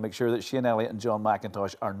concerned, I will make sure that Shane Elliott and John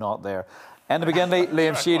McIntosh are not there. Enda McGinley,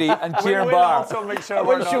 Liam Sheedy, and Kieran Barr. We'll also make sure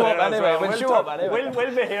we'll show up anyway.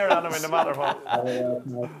 We'll be here anyway, no matter what.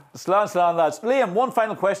 Slan, lads. Liam, one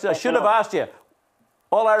final question. I should have asked you.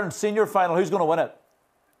 All-Ireland Senior Final, who's going to win it?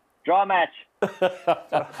 Draw match. That's Ben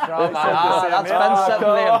Sutton,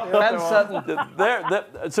 Liam. Ben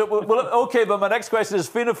Sutton. So, well, okay, but my next question is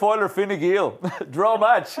Fianna Fáil or Fine Gael? Draw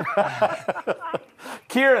match.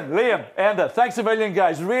 Kieran, Liam, Enda, thanks a million,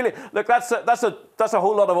 guys. Really, look, that's a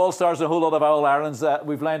whole lot of All-Stars and a whole lot of All-Irelands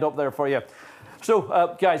we've lined up there for you.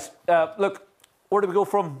 So, guys, look, where do we go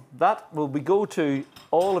from that? Well, we go to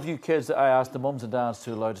all of you kids that I asked the mums and dads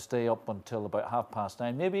to allow to stay up until about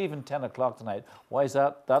 9:30, maybe even 10 o'clock tonight. Why is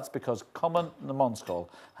that? That's because Common na Monscoil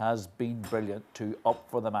has been brilliant to Up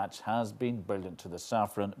for the Match, has been brilliant to the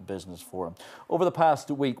Saffron Business Forum. Over the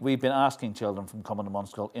past week, we've been asking children from Common na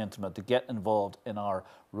Monscoil Intimate to get involved in our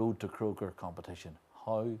Road to Croker competition.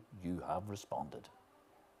 How you have responded.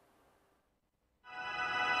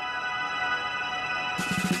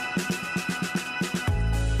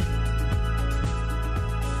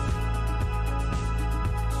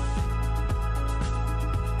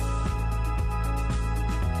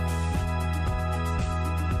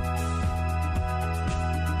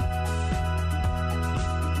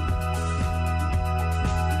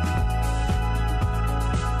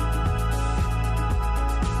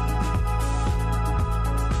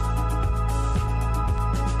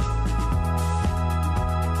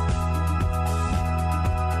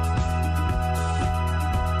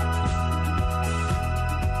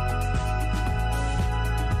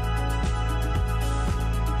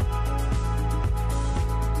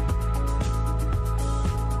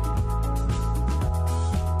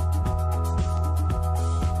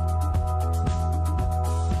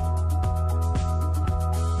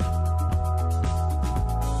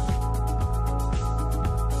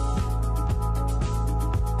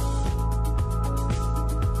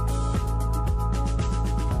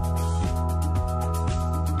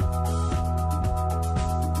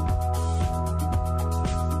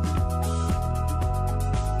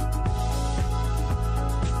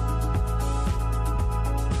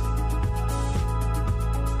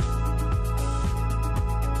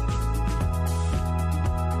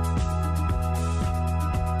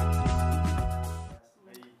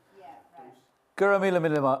 Gura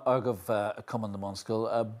mila agov Common na Monscoil.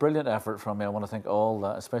 A brilliant effort from me. I want to thank all,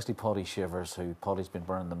 especially Paddy Shivers, who Paddy's been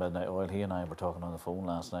burning the midnight oil. He and I were talking on the phone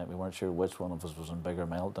last night. We weren't sure which one of us was in bigger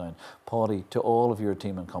meltdown. Paddy, to all of your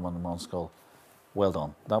team in Common na Monscoil, well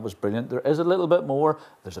done. That was brilliant. There is a little bit more.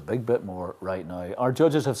 There's a big bit more right now. Our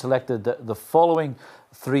judges have selected the following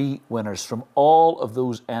 3 winners from all of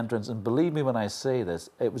those entrants. And believe me when I say this,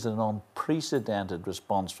 it was an unprecedented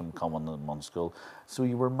response from Common na Monscoil. So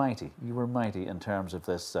you were mighty. You were mighty in terms of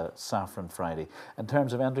this Saffron Friday. In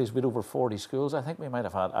terms of entries, we had over 40 schools. I think we might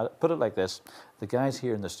have had, I'll put it like this, the guys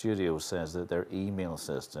here in the studio says that their email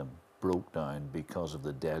system broke down because of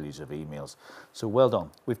the deluge of emails. So well done.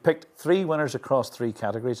 We've picked 3 winners across 3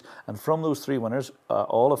 categories, and from those 3 winners,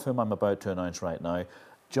 all of whom I'm about to announce right now,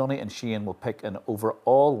 Johnny and Shane will pick an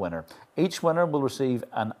overall winner. Each winner will receive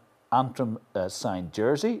an Antrim signed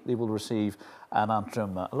jersey. They will receive an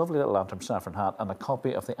Antrim, a lovely little Antrim saffron hat, and a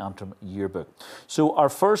copy of the Antrim yearbook. So our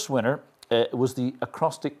first winner was the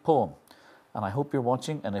acrostic poem, and I hope you're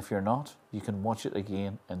watching, and if you're not, you can watch it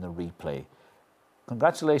again in the replay.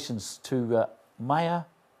 Congratulations to Maya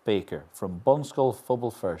Baker from Bunskull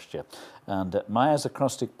Fubble First Year. And Maya's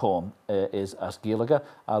acrostic poem is As Gaeilge.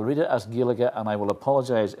 I'll read it as Gaeilge, and I will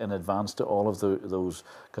apologise in advance to all of those,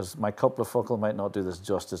 because my couple of fuckle might not do this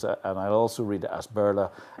justice, and I'll also read it as Berla,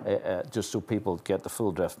 just so people get the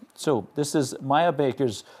full drift. So this is Maya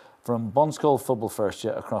Baker's from Bunskull Fubble First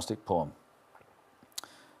Year acrostic poem.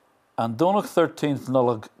 An Donach 13th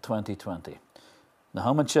Nullag 2020. Na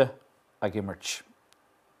hamanche ag imirch.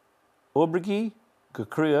 Obrigi go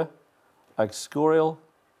crua ag scorial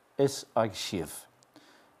is ag shiv.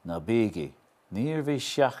 Na begi near vi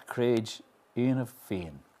shach craig in of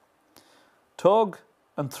féin. Tog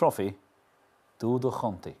an trophy do do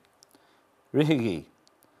chonti. Rihigi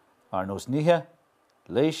ar nos nithe,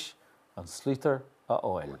 leis an slítar a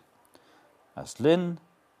oil. As lin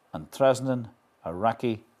an trasnan a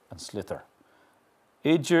raki an slítar.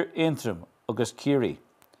 Idir Antrim agus Kiri,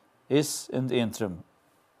 is in the Antrim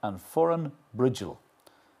an foreign bridgel.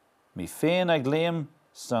 Mi féin ag léim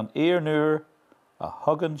san éir nuair a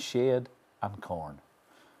hugan shade and corn.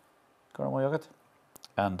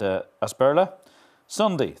 And Asperla,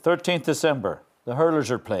 Sunday, 13th December, the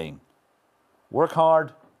hurlers are playing. Work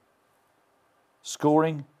hard,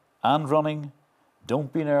 scoring and running.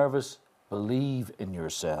 Don't be nervous. Believe in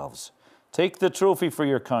yourselves. Take the trophy for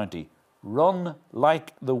your county. Run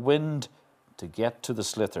like the wind to get to the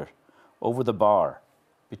slither over the bar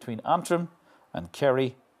between Antrim and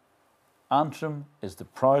Kerry. Antrim is the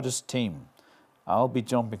proudest team. I'll be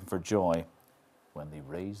jumping for joy when they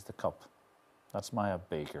raise the cup. That's Maya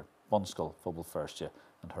Baker, Bunskull, Football First Year,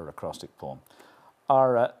 and her acrostic poem.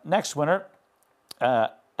 Our next winner,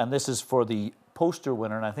 and this is for the poster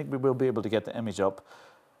winner, and I think we will be able to get the image up.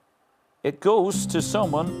 It goes to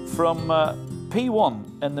someone from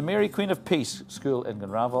P1 in the Mary Queen of Peace School in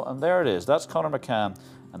Gunravel, and there it is. That's Conor McCann,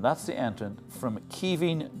 and that's the entrant from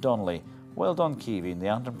Keeveen Donnelly. Well done, Keeveen, the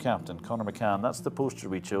Antrim captain, Conor McCann. That's the poster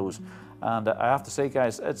we chose. And I have to say,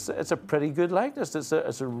 guys, it's a pretty good likeness.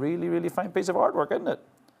 It's a really, really fine piece of artwork, isn't it?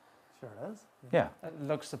 Sure it is. Yeah. It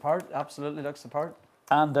looks the part, absolutely looks the part.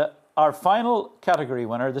 And our final category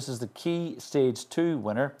winner, this is the Key Stage 2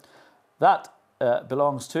 winner. That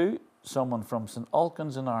belongs to someone from St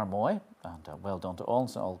Alkins in Armoy. And well done to all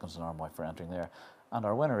St Alkins in Armoy for entering there. And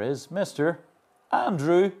our winner is Mr.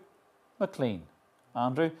 Andrew McLean.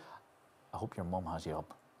 Andrew, I hope your mum has you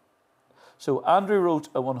up. So Andrew wrote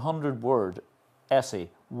a 100-word essay,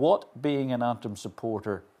 What Being an Antrim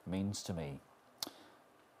Supporter Means to Me.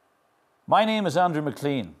 My name is Andrew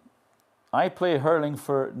McLean. I play hurling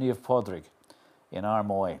for Niamh Podrig in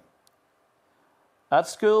Armoy. At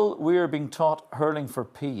school, we are being taught hurling for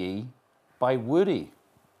PE by Woody.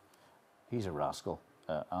 He's a rascal.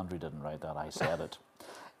 Andrew didn't write that, I said it.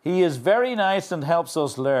 He is very nice and helps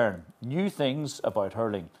us learn new things about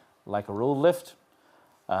hurling, like a roll lift,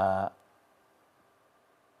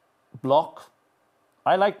 block.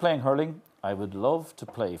 I like playing hurling. I would love to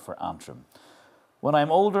play for Antrim. When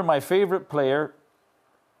I'm older, my favourite player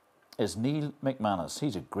is Neil McManus.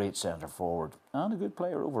 He's a great centre forward and a good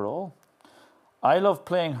player overall. I love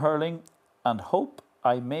playing hurling and hope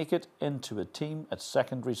I make it into a team at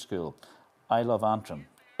secondary school. I love Antrim.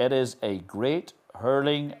 It is a great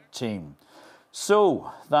hurling team.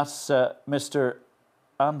 So that's Mr.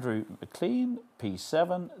 Andrew McLean,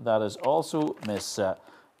 P7. That is also Miss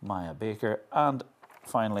Maya Baker. And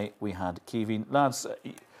finally, we had Keeveen. Lads,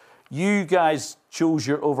 you guys chose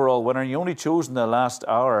your overall winner. You only chose in the last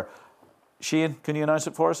hour. Shane, can you announce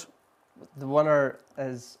it for us? The winner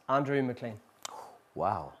is Andrew McLean.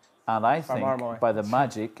 Wow. And I think by the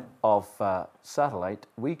magic of satellite,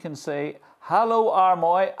 we can say, hello,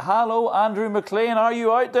 Armoy. Hello, Andrew McLean. Are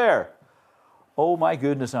you out there? Oh, my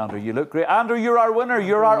goodness, Andrew. You look great. Andrew, you're our winner.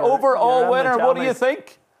 You're our overall winner. What do you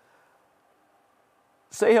think?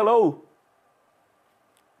 Say hello.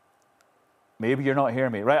 Maybe you're not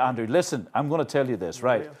hearing me. Right, Andrew, listen. I'm going to tell you this,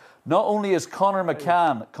 right? Not only is Conor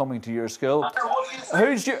McCann coming to your school,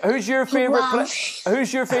 who's your favourite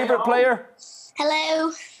who's your favourite player?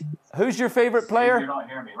 Hello. Who's your favourite player? You're not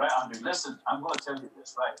hearing me, right, Andrew? Listen, I'm going to tell you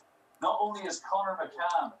this, right? Not only is Conor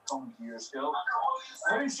McCann coming to your school,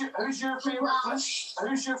 who's your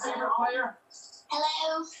favourite player?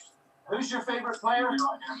 Hello. Who's your favourite player?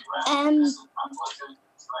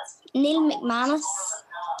 Neil McManus.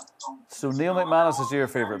 So Neil McManus is your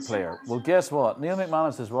favourite player. Well, guess what? Neil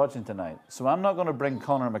McManus is watching tonight. So I'm not going to bring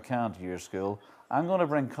Conor McCann to your school. I'm going to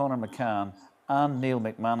bring Conor McCann and Neil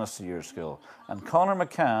McManus to your school. And Conor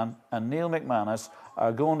McCann and Neil McManus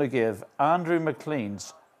are going to give Andrew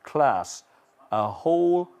McLean's class a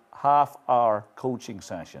whole half-hour coaching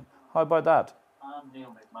session. How about that? And Neil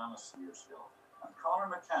McManus to your school. And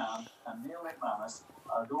Conor McCann and Neil McManus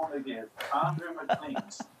are going to give Andrew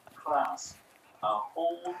McLean's class a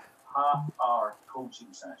whole half-hour coaching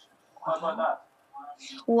session. How about that?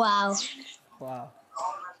 Wow. Wow.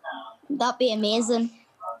 That'd be amazing.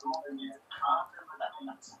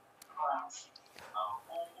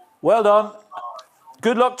 Well done.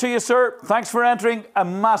 Good luck to you, sir. Thanks for entering. A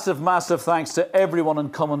massive, massive thanks to everyone in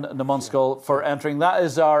Common and Namunskell for entering. That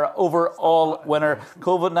is our overall winner.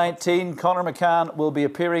 COVID-19, Conor McCann will be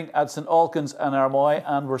appearing at St Alkins and Armoy,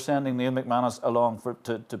 and we're sending Neil McManus along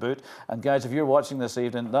to boot. And guys, if you're watching this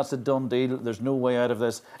evening, that's a done deal. There's no way out of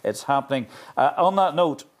this. It's happening. On that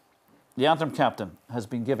note, the Antrim captain has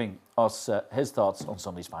been giving us his thoughts on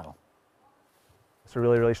Sunday's final. It's a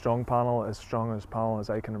really, really strong panel, as strong as panel as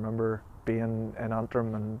I can remember being in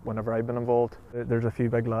Antrim and whenever I've been involved. There's a few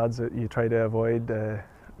big lads that you try to avoid.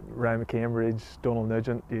 Ryan McCambridge, Donald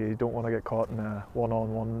Nugent, you don't want to get caught in a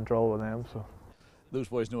one-on-one drill with them. So those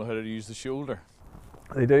boys know how to use the shoulder.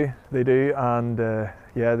 They do, and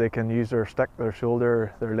yeah, they can use their stick, their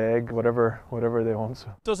shoulder, their leg, whatever they want.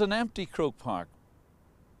 So. Does an empty Croke Park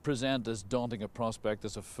present as daunting a prospect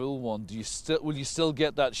as a full one? Will you still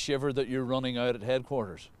get that shiver that you're running out at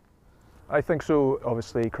headquarters? I think so.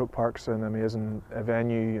 Obviously, Croke Park's an amazing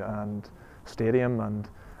venue and stadium, and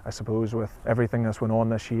I suppose with everything that's went on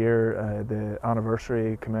this year, the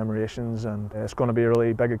anniversary commemorations, and it's going to be a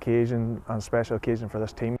really big occasion and special occasion for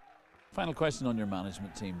this team. Final question on your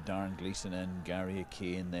management team. Darren Gleeson in, Gary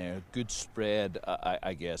O'Kane in there, good spread,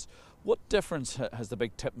 I guess. What difference has the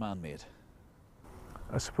big tip man made?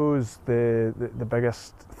 I suppose the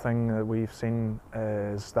biggest thing that we've seen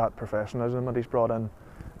is that professionalism that he's brought in.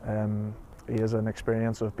 He has an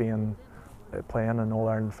experience of playing an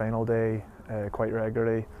All-Ireland final day quite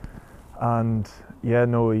regularly, and yeah,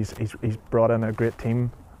 no, he's brought in a great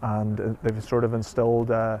team, and they've sort of instilled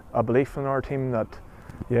a belief in our team that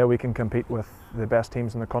yeah, we can compete with the best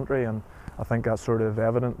teams in the country, and I think that's sort of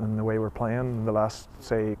evident in the way we're playing in the last,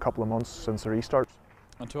 say, couple of months since the restart.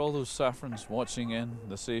 And to all those Saffrons watching in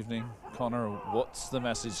this evening, Conor, what's the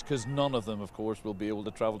message? Because none of them, of course, will be able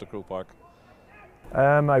to travel to Croke Park.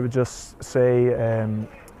 I would just say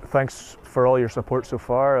thanks for all your support so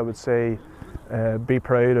far. I would say be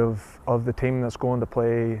proud of the team that's going to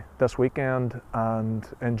play this weekend and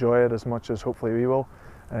enjoy it as much as hopefully we will.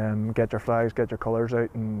 Get your flags, get your colours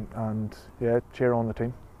out, and yeah, cheer on the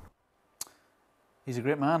team. He's a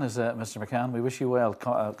great man, is Mr. McCann. We wish you well,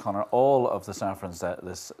 Conor, all of the Saffrons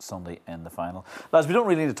this Sunday in the final. Lads, we don't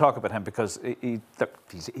really need to talk about him because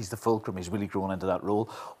he's the fulcrum. He's really grown into that role.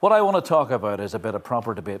 What I want to talk about is a bit of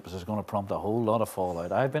proper debate, because it's going to prompt a whole lot of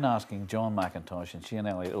fallout. I've been asking John McIntosh and Shane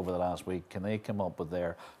Elliott over the last week, can they come up with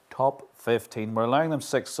their top 15? We're allowing them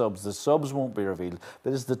 6 subs. The subs won't be revealed.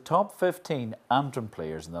 But it's the top 15 Antrim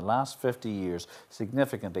players in the last 50 years,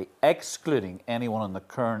 significantly excluding anyone in the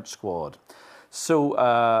current squad.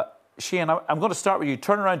 So, Shane, I'm going to start with you.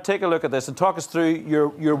 Turn around, take a look at this, and talk us through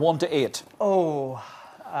your 1 to 8. Oh,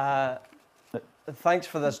 thanks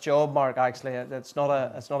for this job, Mark. Actually, it's not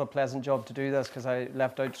a pleasant job to do this, because I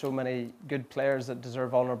left out so many good players that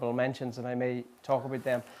deserve honourable mentions, and I may talk about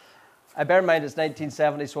them. I bear in mind it's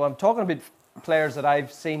 1970, so I'm talking about players that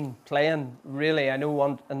I've seen playing. Really, I know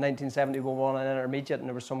one in 1970 we won an intermediate, and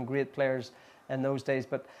there were some great players in those days,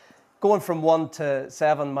 but. Going from 1 to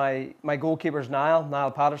 7, my goalkeeper's Niall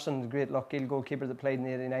Patterson, the great Lochgiel goalkeeper that played in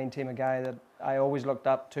the '89 team, a guy that I always looked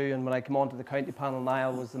up to. And when I came onto the county panel,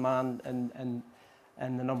 Niall was the man in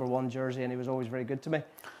the number 1 jersey, and he was always very good to me.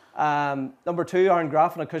 Number 2, Aaron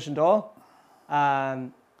Graffin at Cushendall,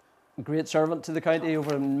 great servant to the county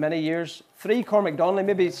over many years. 3, Cormac Donnelly,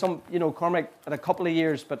 maybe some, Cormac had a couple of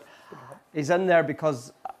years, but he's in there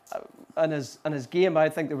because in his game, I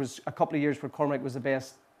think there was a couple of years where Cormac was the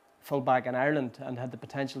best fullback in Ireland and had the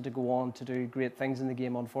potential to go on to do great things in the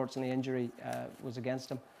game. Unfortunately, injury was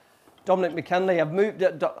against him. Dominic McKinley, I've moved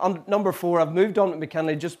number 4. I've moved Dominic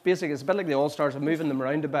McKinley. Just basically, it's a bit like the All Stars. I'm moving them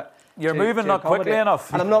around a bit. You're moving not quickly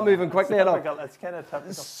enough, and I'm not moving quickly enough. It's kind of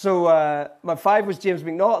typical. So my 5 was James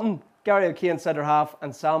McNaughton, Gary O'Kane centre half,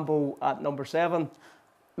 and Sambo at number 7.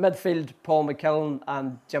 Midfield, Paul McKillen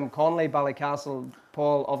and Jim Connolly, Ballycastle.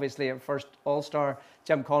 Paul, obviously, our first All Star.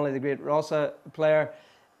 Jim Connolly, the great Rossa player.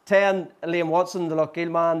 10, Liam Watson, the Lochgiel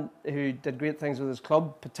man, who did great things with his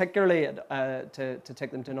club, particularly to take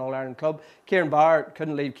them to an All-Ireland club. Kieran Barr,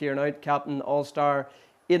 couldn't leave Kieran out, captain, All-Star.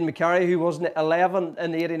 Aidan McCarry, who wasn't 11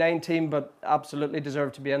 in the '89 team, but absolutely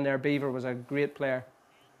deserved to be in there. Beaver was a great player.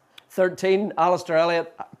 13, Alistair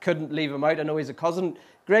Elliott, couldn't leave him out. I know he's a cousin.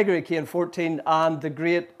 Gregory Kane, 14, and the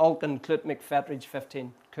great Alton Clutnick Fettridge,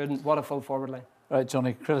 15. Couldn't, what a full forward line. Right,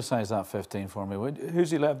 Johnny, criticise that 15 for me.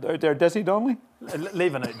 Who's he left out there? Desi Donnelly?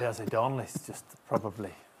 Leaving out Desi Donnelly is just probably.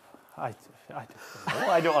 I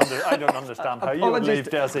don't understand how you would leave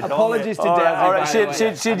Desi Donnelly. Apologies to Desi. All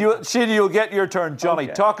right, Shane, you'll get your turn. Johnny,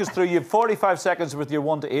 okay. Talk us through. You have 45 seconds with your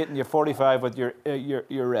 1 to 8 and your 45 with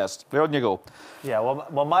your rest. On you go. Yeah,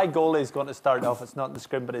 well, my goalie is going to start off. It's not in the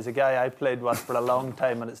scrim, but he's a guy I played with for a long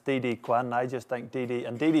time, and it's Didi Quinn. I just think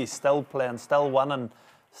Didi's still playing, still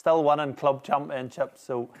winning club championships.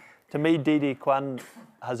 So to me, Didi Quinn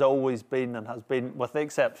has always been, and has been, with the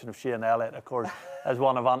exception of Shane Elliott, of course, as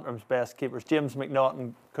one of Antrim's best keepers. James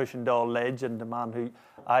McNaughton, Cushendall legend, the man who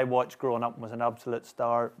I watched growing up and was an absolute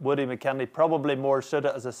star. Woody McKinley, probably more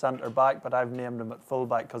suited as a centre back, but I've named him at full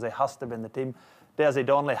back because he has to be in the team. Desi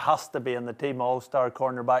Donnelly has to be in the team all-star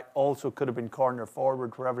cornerback. Also could have been corner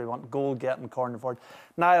forward, wherever you want. Goal-getting corner forward.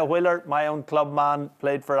 Niall Wheeler, my own club man,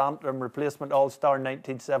 played for Antrim, replacement all-star in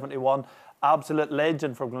 1971. Absolute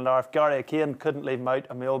legend from Glenarth. Gary Kane couldn't leave him out.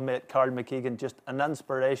 And my old mate Carl McKeegan, just an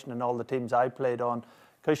inspiration in all the teams I played on.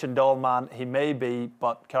 Cushion Doll man, he may be,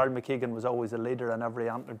 but Carl McKeegan was always a leader in every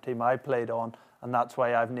Antrim team I played on. And that's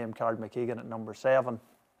why I've named Carl McKeegan at number 7.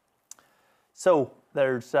 So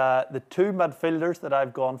there's the 2 midfielders that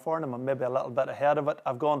I've gone for, and I'm maybe a little bit ahead of it.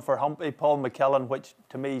 I've gone for Humpy, Paul McKillen, which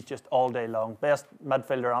to me is just all day long. Best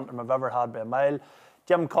midfielder Antrim I've ever had by a mile.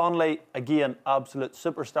 Jim Connolly, again, absolute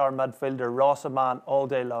superstar midfielder. Rossaman, all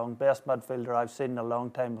day long. Best midfielder I've seen in a long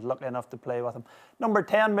time. Was lucky enough to play with him. Number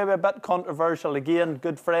 10, maybe a bit controversial. Again,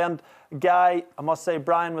 good friend. Guy, I must say,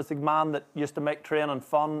 Brian was the man that used to make training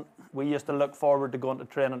fun. We used to look forward to going to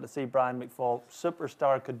training to see Brian McFall.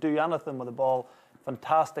 Superstar, could do anything with the ball.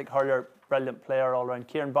 Fantastic hurler, brilliant player all around.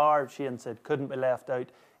 Kieran Barr, Shane said, couldn't be left out.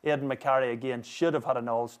 Aidan McCarry, again, should have had an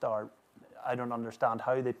all-star. I don't understand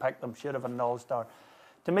how they picked them. Should have had an all-star.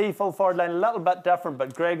 To me, full forward line, a little bit different,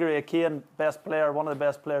 but Gregory Akane, best player, one of the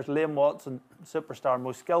best players. Liam Watson, superstar,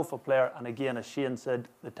 most skillful player. And again, as Shane said,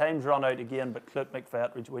 the time's run out again, but Clute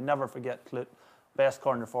McFetridge, we never forget Clute. Best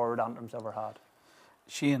corner forward Antrim's ever had.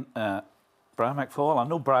 Shane, Brian McFall, I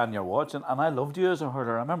know, Brian, you're watching, and I loved you as a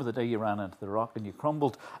hurler. I remember the day you ran into the rock and you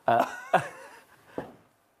crumbled.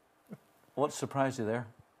 What surprised you there?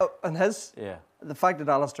 Oh, and his? Yeah. The fact that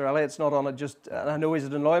Alistair Elliott's not on it, just, and I know he's a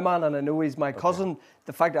Dunloy man, and I know he's my cousin.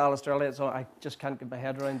 The fact that Alistair Elliott's on it, I just can't get my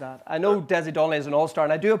head around that. I know Desi Donnelly is an all-star,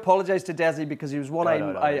 and I do apologise to Desi because he was one I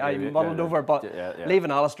muddled over, but leaving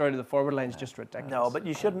Alistair out of the forward line is just ridiculous. No, but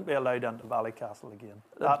you shouldn't be allowed into Ballycastle again.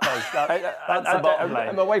 That's the bottom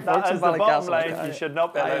line. My wife works in Ballycastle. The bottom line, you should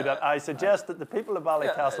not be allowed it. I suggest that the people of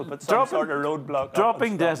Ballycastle put some sort of roadblock.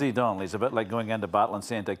 Dropping Desi Donnelly is a bit like going into battle and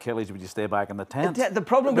saying to Achilles, would you stay back in the tent? The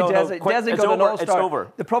problem with Desi got an all-star. It's over.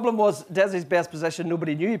 The problem was Desi's best position,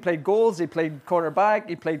 nobody knew. He played goals, he played corner back,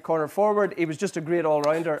 he played corner forward. He was just a great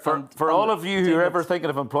all-rounder. For all of you who are ever thinking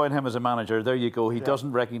of employing him as a manager, there you go. He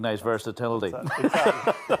doesn't recognise versatility.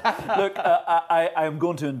 Exactly. Look, I'm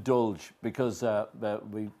going to indulge because I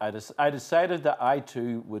decided that I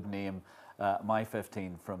too would name my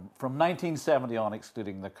 15 from 1970 on,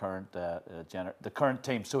 excluding the current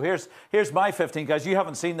team. So here's my 15, guys. You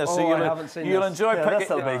haven't seen this, so you'll enjoy picking.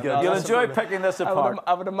 This'll be good. You'll enjoy picking this apart.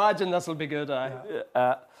 I would imagine this will be good.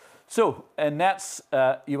 So in nets,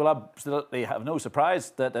 you will absolutely have no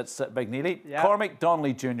surprise that it's Big Neely. Yeah. Cormac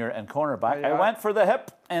Donnelly Jr. in cornerback. I went for the hip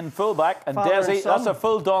in fullback, and Father Desi, and son. that's a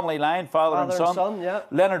full Donnelly line, father and son. Yeah.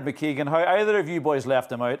 Leonard McKeegan, how either of you boys left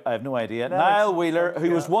him out, I have no idea. Niall Wheeler,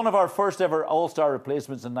 who was one of our first ever all-star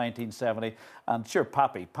replacements in 1970. And sure,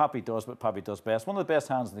 Pappy does what Pappy does best. One of the best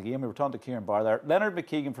hands in the game. We were talking to Kieran Barr there. Leonard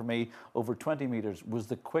McKeegan, for me, over 20 metres, was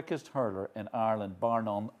the quickest hurler in Ireland, bar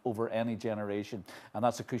none, over any generation. And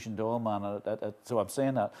that's a Cushion Doll man, so I'm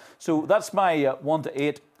saying that. So that's my 1 to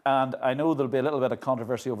 8. And I know there'll be a little bit of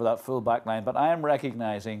controversy over that full back line, but I am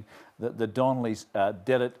recognising that the Donnellys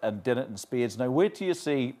did it in spades. Now wait till you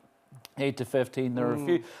see 8 to 15. There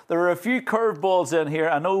are a few curveballs in here.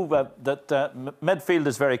 I know that midfield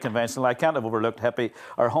is very conventional. I can't have overlooked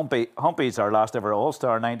Humpy. Humpy's our last ever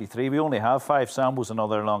All-Star, 93. We only have 5. Sambo's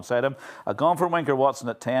another alongside him. I've gone for Winker Watson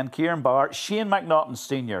at 10. Kieran Barr. Shane McNaughton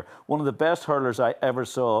Sr., one of the best hurlers I ever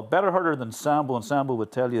saw. Better hurler than Sambo, and Sambo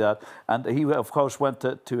would tell you that. And he, of course, went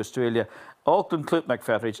to Australia. Auckland Clute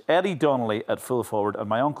McFetridge, Eddie Donnelly at full forward, and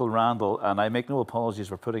my uncle Randall, and I make no apologies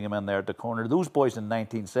for putting him in there at the corner. Those boys in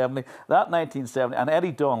 1970, and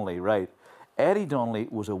Eddie Donnelly, right. Eddie Donnelly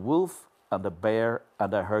was a wolf and a bear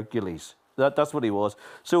and a Hercules. That's what he was.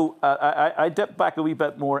 So I dipped back a wee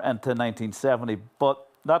bit more into 1970, but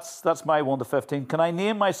that's my 1 to 15. Can I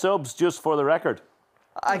name my subs just for the record?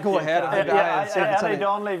 I go ahead. Eddie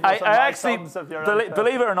Donnelly. I actually,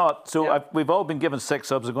 believe it or not, so we've all been given 6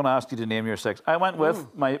 subs. I'm going to ask you to name your 6. I went with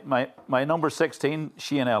my number 16,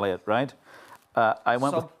 Shane Elliott, right? I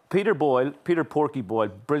went with Peter Porky Boyle,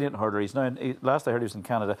 brilliant hurler. He's now, last I heard he was in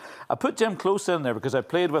Canada. I put Jim Close in there because I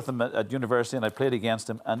played with him at university and I played against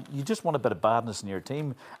him, and you just want a bit of badness in your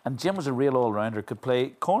team. And Jim was a real all-rounder, could play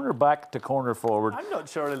corner back to corner forward. I'm not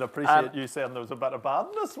sure he'll appreciate you saying there was a bit of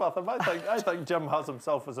badness with him. I think Jim has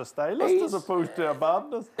himself as a stylist as opposed to a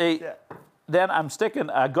badness. Then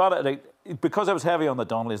I got it. Because I was heavy on the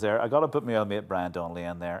Donnellys there, I got to put my old mate Brian Donnelly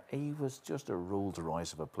in there. He was just a Rolls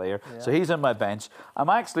Royce of a player. Yeah. So he's in my bench. I'm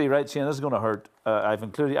actually, right, Shane, this is going to hurt.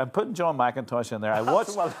 I'm putting John McIntosh in there.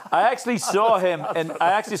 I actually saw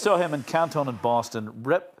him in Canton and Boston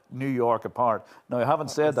rip New York apart. Now, I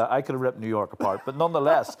haven't said that. I could have ripped New York apart, but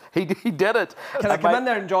nonetheless, he did it. Can I come in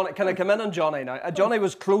there and Johnny? Can I come in on Johnny now? Johnny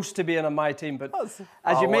was close to being on my team, but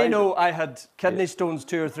as you may know, I had kidney stones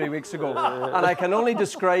 2 or 3 weeks ago, and I can only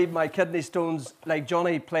describe my kidney stones like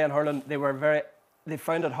Johnny playing hurling. They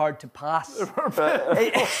found it hard to pass.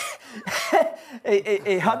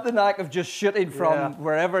 he had the knack of just shooting from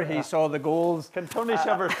wherever he saw the goals. Can Tony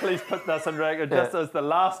Shivers please put this on record? This is the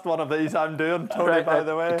last one of these I'm doing, Tony, by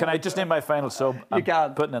the way. Can I just name my final sub? You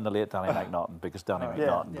can. Putting in the late Danny McNaughton, because Danny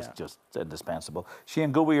McNaughton was just indispensable.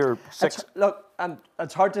 Shane, go with your 6. Look, and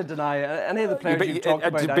it's hard to deny any of the players you've talked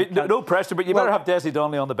about. No pressure, but you better have Desi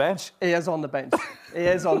Donnelly on the bench. He is on the bench. He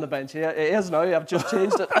is on the bench. He is now. I've just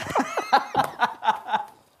changed it.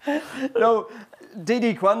 No,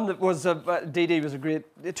 Didi Quinn was a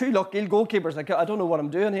great. 2 Lockheed goalkeepers. I don't know what I'm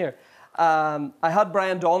doing here. I had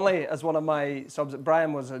Brian Donnelly as one of my subs.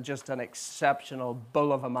 Brian was just an exceptional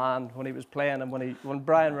bull of a man when he was playing, and when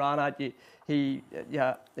Brian ran at you, he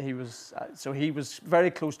was. So he was very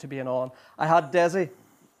close to being on. I had Desi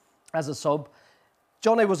as a sub.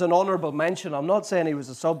 Johnny was an honourable mention. I'm not saying he was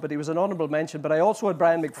a sub, but he was an honourable mention. But I also had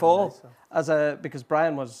Brian McFall because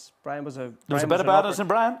Brian was a. There was a bit of badness in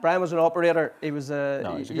Brian. Brian was an operator. He was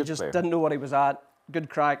he just player. didn't know what he was at. Good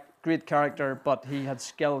crack, great character, but he had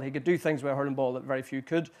skill. He could do things with a hurling ball that very few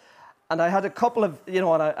could. And I had a couple of, and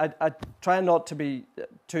I try not to be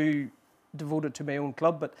too devoted to my own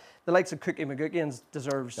club, but the likes of Cookie McGuckian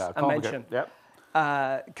deserves a mention.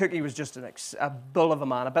 Cookie was just a bull of a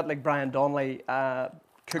man, a bit like Brian Donnelly.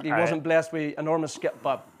 Cookie wasn't blessed with enormous skip,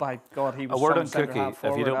 but by God, he was a word on some Cookie, forward,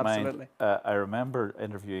 if you don't absolutely. mind. I remember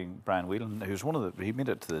interviewing Brian Whelan, who's he made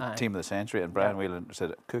it to the team of the century, and Brian Whelan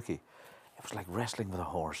said, Cookie, it was like wrestling with a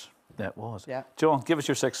horse. That was. Yeah. John, give us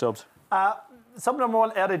your 6 subs. Sub number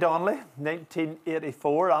 1, Eddie Donnelly,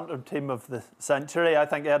 1984, Antrim team of the century. I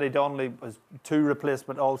think Eddie Donnelly was 2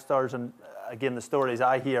 replacement All-Stars, and again, the stories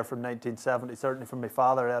I hear from 1970, certainly from my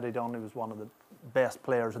father, Eddie Donnelly was one of the best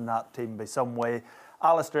players in that team by some way.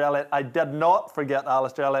 Alistair Elliott, I did not forget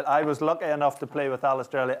Alistair Elliott. I was lucky enough to play with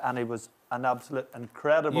Alistair Elliott, and he was an absolute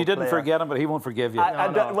incredible player. You didn't forget him, but he won't forgive you.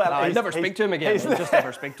 I'd never speak to him again. I'd just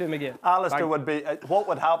never speak to him again. Alistair would be, what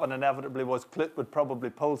would happen inevitably was Clute would probably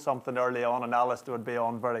pull something early on, and Alistair would be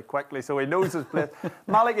on very quickly, so he knows his place.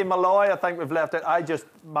 Malachy Malloy, I think we've left out.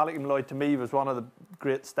 Malachy Malloy to me was one of the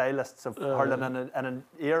great stylists of hurling in an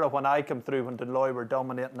era when I came through, when Deloy were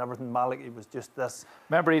dominating everything. Malachy was just this.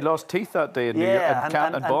 Remember, he lost teeth that day in New York,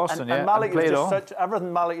 in Boston, and Malachy was just such,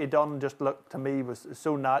 everything Malachy done just looked to me was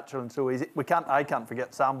so natural and so easy. I can't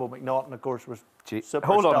forget Sambo McNaughton, of course, was superstar.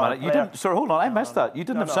 Hold on a minute, you didn't. Sorry, hold on, I missed that. You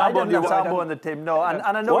didn't have Sambo. I didn't have Sambo in the team. No, and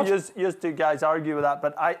I know you 2 guys argue with that,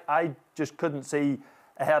 but I just couldn't see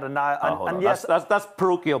ahead of Niall. And yes, that's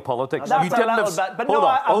parochial politics. That's you didn't a little bit. But no,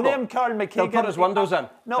 I've named Carl McKeegan. He'll put his windows in.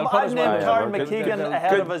 No, but I've named Carl McKeegan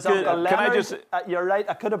ahead of his uncle Leonard. You're right.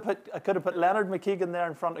 I could have put Leonard McKeegan there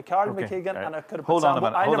in front of Carl McKeegan, and I could have put Sambo.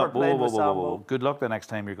 I never played with Sambo. Good luck the next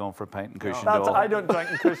time you're going for a pint and cushion doll. I don't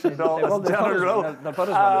drink and cushion doll. That's general. They'll put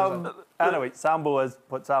his windows in. Anyway, Sambo is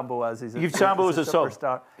what Sambo is. You've Sambo as a sub.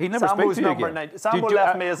 He never speaks to you again. Sambo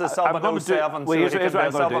left me as a sub in 07, so he could be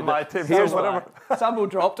a sub on my team. Sambo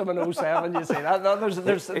dropped him in 07. You see that?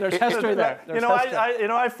 There's history there.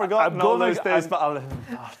 I've forgotten all those days,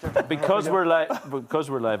 but because we're live,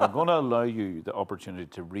 I'm going to allow you the opportunity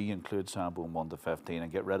to re-include Sambo in 1 to 15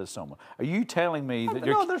 and get rid of someone. Are you telling me that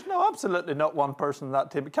you're? No, there's absolutely not one person in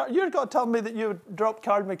that team. You've got to tell me that you dropped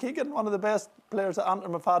Carl McKeegan, one of the best players that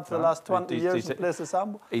Antrim have had for the last 20 years in place of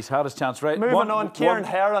Sambo. He's had his chance, right? Moving on, Kieran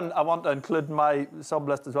Heron, I want to include in my sub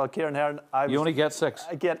list as well. Kieran Heron, you only get 6.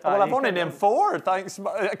 I've only named 4. Thanks.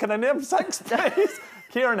 Can I name 6, please?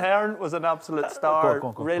 Kieran Heron was an absolute star,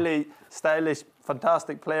 go. Really stylish,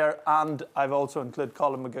 fantastic player, and I've also included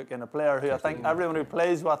Colin McGuckian, a player who I think everyone who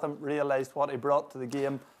plays with him realised what he brought to the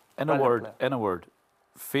game. In a word,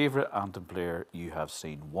 favourite Antrim player you have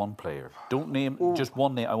seen? One player. Don't name just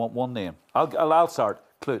one name. I want one name. I'll start.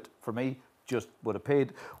 Clute, for me, just would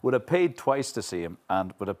have paid twice to see him,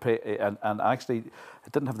 and would have paid, and actually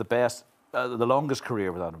didn't have the longest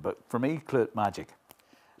career without him. But for me, Clute, magic.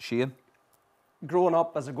 Shane. Growing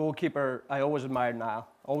up as a goalkeeper, I always admired Niall.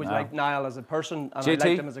 Always liked Niall as a person, and JT? I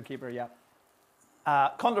liked him as a keeper. Yeah.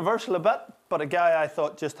 Controversial a bit, but a guy I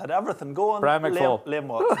thought just had everything going. Brian McFall. Liam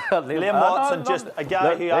Watson. Liam Watson, just a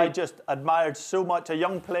guy who I just admired so much. A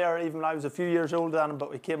young player, even when I was a few years older than him,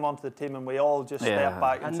 but we came onto the team and we all just stepped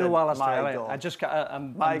back and said, my God. I just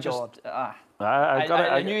got, my God.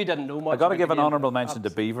 I knew he didn't know much. I got to give an honourable mention to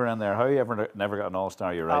Beaver in there. How he never got an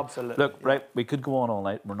All-Star, you're right. Absolutely. Look, right, we could go on all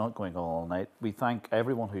night. We're not going on all night. We thank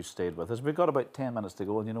everyone who's stayed with us. We've got about 10 minutes to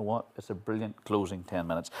go, and you know what? It's a brilliant closing 10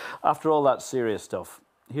 minutes. After all that serious stuff,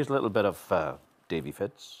 here's a little bit of Davy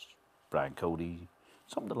Fitz, Brian Cody,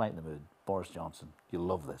 something to lighten the mood. Boris Johnson. You'll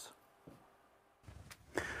love this.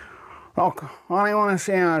 Look, all I want to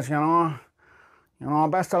say is, you know,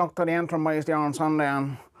 best of luck to the Antrim boys there on Sunday.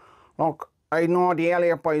 And look, I know the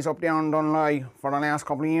Elliott boys up there in Dunley for the last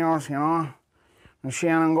couple of years, you know. And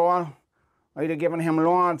Shane and goal, I'd have given him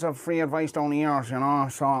loads of free advice down the years, you know.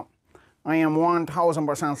 So I am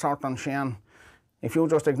 1000% certain, Shane, if you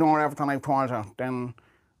just ignore everything I've told you, then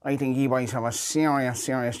I think you boys have a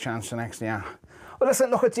serious chance the next year. Well,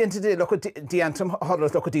 listen, look at the end of the day, look at the Antrim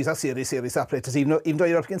hurlers, look at these are serious operators. Even though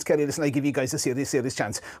you're up against Kerry, listen, I give you guys a serious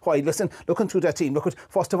chance. Why? Listen, looking through that team, look at,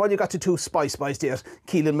 first of all, you got the two Spice Boys there,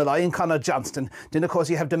 Keelan Malloy and Conor Johnston. Then, of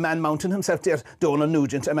course, you have the man mountain himself there, Donald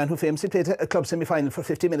Nugent, a man who famously played a club semi-final for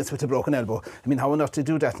 50 minutes with a broken elbow. I mean, how on earth to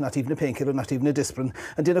do that? Not even a painkiller, not even a discipline.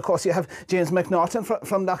 And then, of course, you have James McNaughton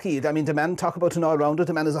from Lockheed. I mean, the man, talk about an all-rounder,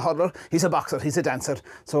 the man is a hurler, he's a boxer, he's a dancer.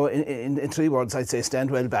 So, in 3 words, I'd say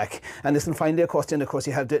stand well back. And listen, finally, of course,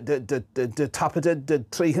 you have the top of the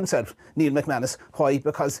tree himself, Neil McManus. Why?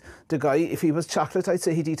 Because the guy, if he was chocolate, I'd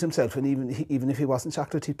say he'd eat himself, and even if he wasn't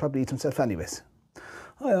chocolate, he'd probably eat himself anyways.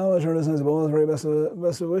 Well, sure, listen, I suppose, very best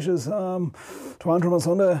of wishes to Antrim on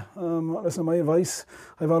Sunday. Listen, my advice,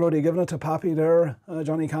 I've already given it to Pappy there,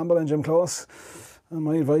 Johnny Campbell and Jim Close. And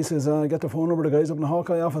my advice is get the phone number of the guys up in the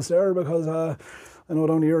Hawkeye office there, because I know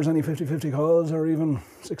down the years any 50-50 calls or even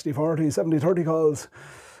 60-40, 70-30 calls.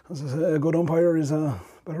 As I say, a good umpire is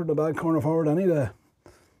better than a bad corner forward any day.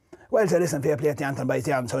 Well, so listen, fair play at the Antrim boys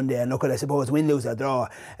there on Sunday, and look at, I suppose, win, lose or draw,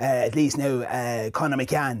 at least now Conor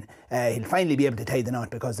McCann, he'll finally be able to tie the knot,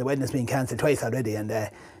 because the wedding has been cancelled twice already, and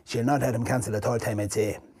she'll not have him cancelled a third time, I'd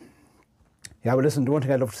say. Yeah, well, listen, the one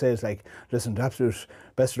thing I'd love to say is, like, listen, the absolute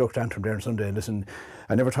best of luck to Antrim there on Sunday. Listen,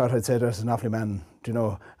 I never thought I'd say that as an Offaly man, you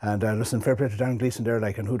know, and listen, fair play to Darren Gleeson there,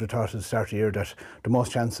 like, and who'd have thought at the start of the year that the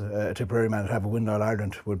most chance a Tipperary man to have a win All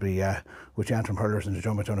Ireland would be with the Antrim hurlers in the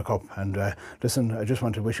Joe McDonagh Cup. And listen, I just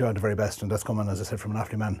want to wish you all the very best, and that's coming, as I said, from an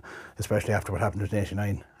Offaly man, especially after what happened in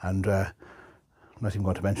 '89. And I'm not even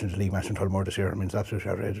going to mention the league match in Tullamore this year. I mean, it's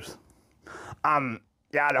absolutely outrageous.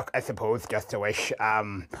 Yeah, look, I suppose just to wish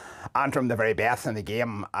Antrim the very best in the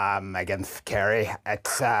game against Kerry.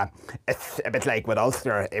 It's a bit like with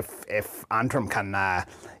Ulster. If Antrim can,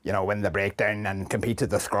 you know, win the breakdown and compete at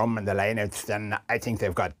the scrum and the lineouts, then I think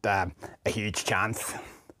they've got a huge chance.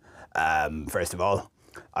 First of all,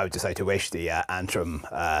 I would just like to wish the Antrim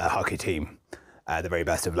hockey team the very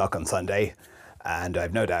best of luck on Sunday, and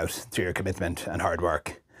I've no doubt through your commitment and hard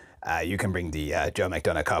work, you can bring the Joe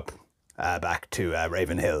McDonagh Cup back to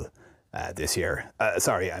Ravenhill this year.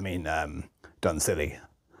 Sorry, I mean Dunsilly.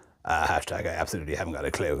 Hashtag I absolutely haven't got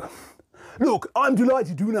a clue. Look, I'm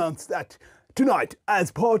delighted to announce that tonight,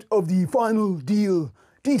 as part of the final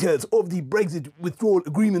details of the Brexit withdrawal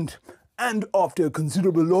agreement, and after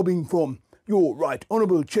considerable lobbying from your right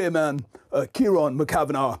honourable chairman, Kieran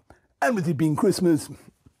McCavanagh, and with it being Christmas,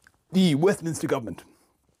 the Westminster government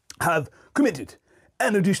have committed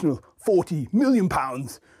an additional £40 million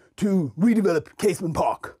to redevelop Casement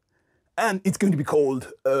Park, and it's going to be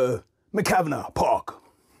called McCavanagh Park.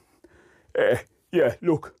 Yeah,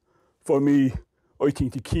 look, for me, I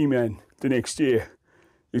think the key man the next year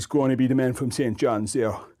is going to be the man from St. John's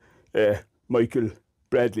there, Michael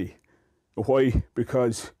Bradley. Why?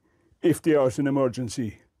 Because if there's an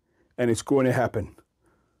emergency and it's going to happen,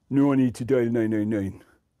 no need to dial 999.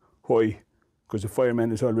 Why? Because the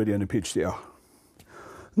fireman is already on the pitch there.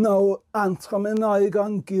 Now, Antrim and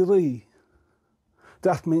Aigan Giri,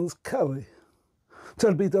 that means Kerry.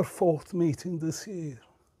 It'll be their 4th meeting this year.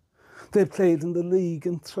 They played in the league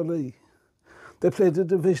in Tralee. They played the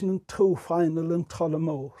Division 2 final in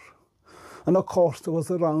Tullamore. And of course there was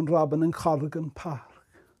a round robin in Corrigan Park.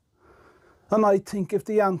 And I think if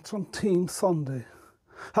the Antrim team Sunday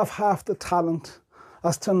have half the talent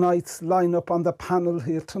as tonight's lineup on the panel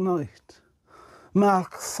here tonight,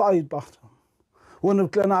 Mark Sidebottom, one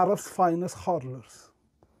of Glenarif's finest hurlers.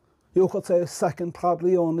 You could say second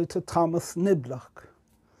probably only to Thomas Niblock.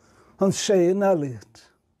 And Shane Elliott,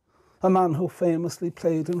 a man who famously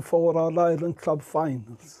played in 4 All-Ireland club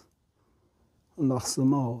finals and lost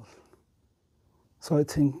them all. So I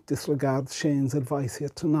think disregard Shane's advice here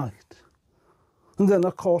tonight. And then,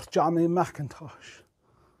 of course, Johnny McIntosh,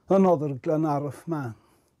 another Glenariff man,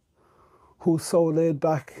 who's so laid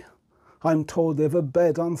back. I'm told they've a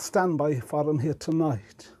bed on standby for him here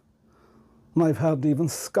tonight. And I've heard even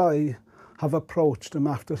Sky have approached him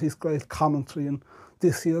after his great commentary in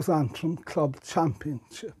this year's Antrim Club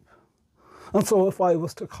Championship. And so if I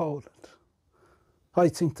was to call it, I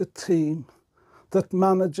think the team that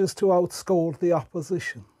manages to outscore the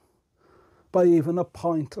opposition by even a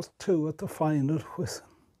point or two at the final whistle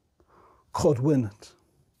could win it.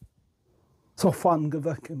 So fan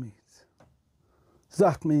gavekimit.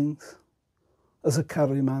 That means, as a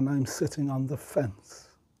Kerry man, I'm sitting on the fence.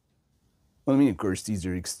 Well, I mean, of course, these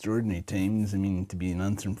are extraordinary times, I mean, to be an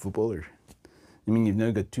Antrim footballer. I mean, you've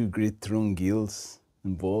now got two great Tyrone Gaels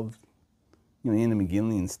involved. You know, Ian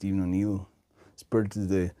McGinley and Stephen O'Neill, as part of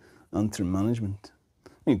the Antrim management. I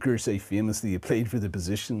mean, of course, I famously applied for the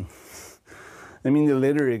position. I mean, the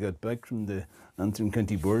letter I got back from the Antrim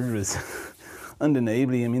County Board was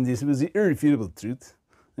undeniably, I mean, this was the irrefutable truth.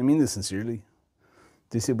 I mean this sincerely.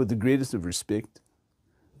 They said, with the greatest of respect,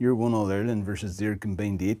 you're 1 All-Ireland versus their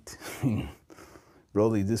combined 8. I mean,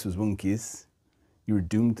 broadly, this was one case. You were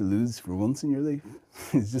doomed to lose for once in your life.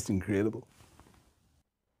 It's just incredible.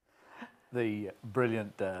 The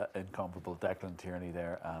brilliant, incomparable Declan Tierney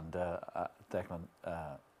there. And Declan,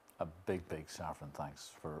 a big, big Saffron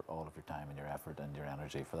thanks for all of your time and your effort and your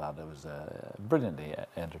energy for that. It was brilliantly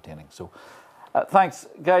entertaining. So thanks,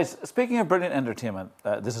 guys. Speaking of brilliant entertainment,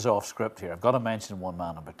 this is off script here. I've got to mention one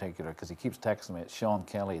man in particular because he keeps texting me. It's Sean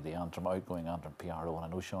Kelly, the outgoing Antrim PRO. And I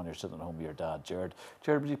know, Sean, you're sitting at home with your dad, Jared.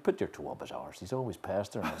 Jared, would you put your toe up his arse? He's always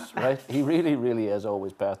pestering us, right? He really, really is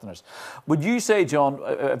always pestering us. Would you say, John,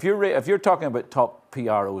 if you're talking about top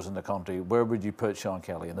PROs in the country, where would you put Sean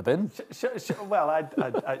Kelly? In the bin? Well,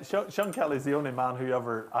 Sean Kelly's the only man who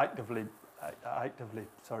ever actively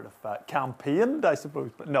sort of campaigned, I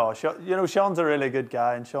suppose. But no, you know, Sean's a really good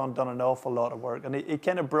guy, and Sean done an awful lot of work, and he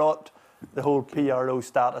kind of brought the whole PRO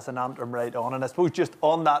status in Antrim right on. And I suppose just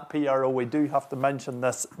on that PRO, we do have to mention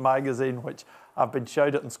this magazine, which I've been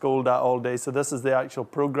shouted and scolded at all day. So this is the actual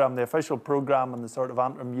programme, the official programme, and the sort of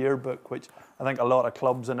Antrim yearbook, which I think a lot of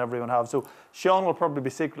clubs and everyone have. So Sean will probably be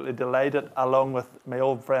secretly delighted, along with my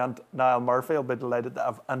old friend Niall Murphy. Will be delighted that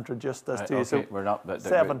I've introduced this to you. So we're not,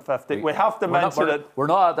 $7.50. We have to mention it. We're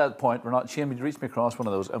not at that point. We're not. Shane, would you reach me across one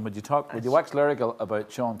of those? And would you wax lyrical about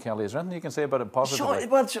Sean Kelly? Is there anything you can say about him positively?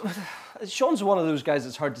 Sean's one of those guys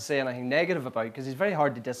that's hard to say anything negative about because he's very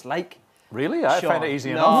hard to dislike. Really? I find it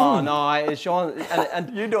easy enough. No, Sean,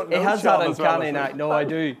 and you don't know he has Sean that as well uncanny knack. No, I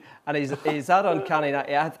do, and he's that uncanny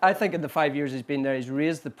knack. I think in the 5 years he's been there, he's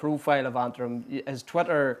raised the profile of Antrim. His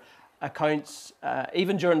Twitter accounts,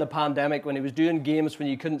 even during the pandemic when he was doing games, when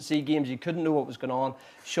you couldn't see games, you couldn't know what was going on.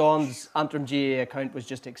 Sean's Antrim GAA account was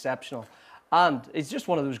just exceptional. And he's just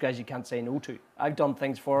one of those guys you can't say no to. I've done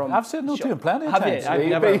things for him. I've said no to him plenty of times. Have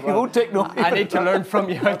you? He won't take no. I need to learn from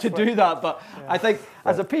you how to do that. But I think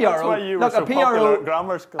as a PRO, that's why you were so popular at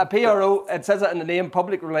grammar school. A PRO, it says it in the name,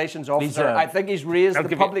 public relations officer. I think he's raised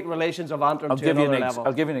the public relations of Antrim to another level.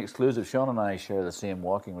 I'll give you an exclusive. Sean and I share the same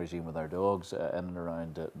walking regime with our dogs in and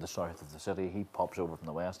around the south of the city. He pops over from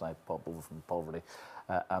the west, and I pop over from Poverty.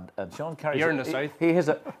 And Sean carries. You're in the south.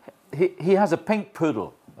 He has a pink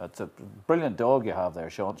poodle. That's a brilliant dog you have there,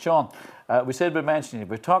 Sean. Sean, we said we'd mention you.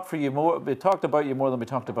 We've talked about you more than we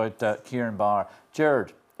talked about Kieran Barr.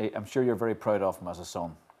 Jared, I'm sure you're very proud of him as a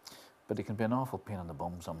son, but he can be an awful pain in the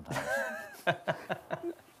bum sometimes.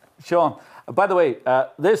 Sean, by the way,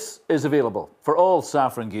 this is available for all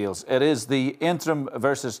Saffron Gaels. It is the Antrim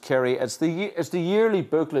versus Kerry. It's the yearly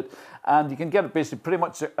booklet, and you can get it basically pretty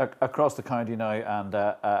much across the county now. And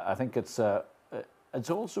I think it's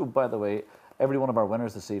also, by the way, every one of our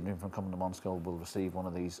winners this evening from coming to Munskull will receive one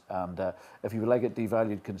of these. And if you would like it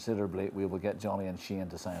devalued considerably, we will get Johnny and Shane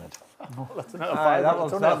to sign it. Oh, that's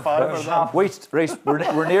another fiver. Wait,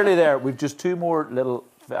 we're nearly there. We've just two more little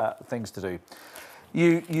things to do.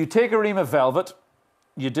 You take a ream of velvet,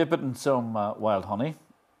 you dip it in some wild honey,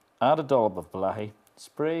 add a dollop of blahi,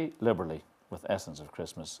 spray liberally with essence of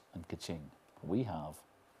Christmas, and ka-ching, we have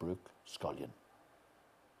Brooke Scullion.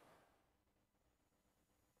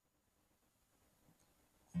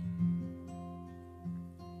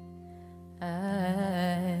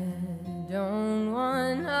 I don't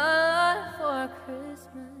want a lot for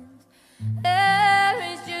Christmas.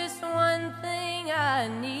 There is just one thing I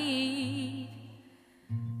need.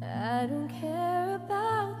 I don't care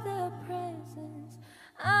about the presents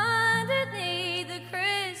underneath the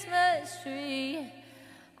Christmas tree.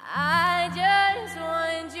 I just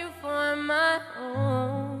want you for my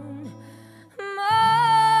own,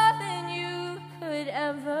 more than you could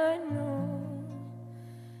ever know.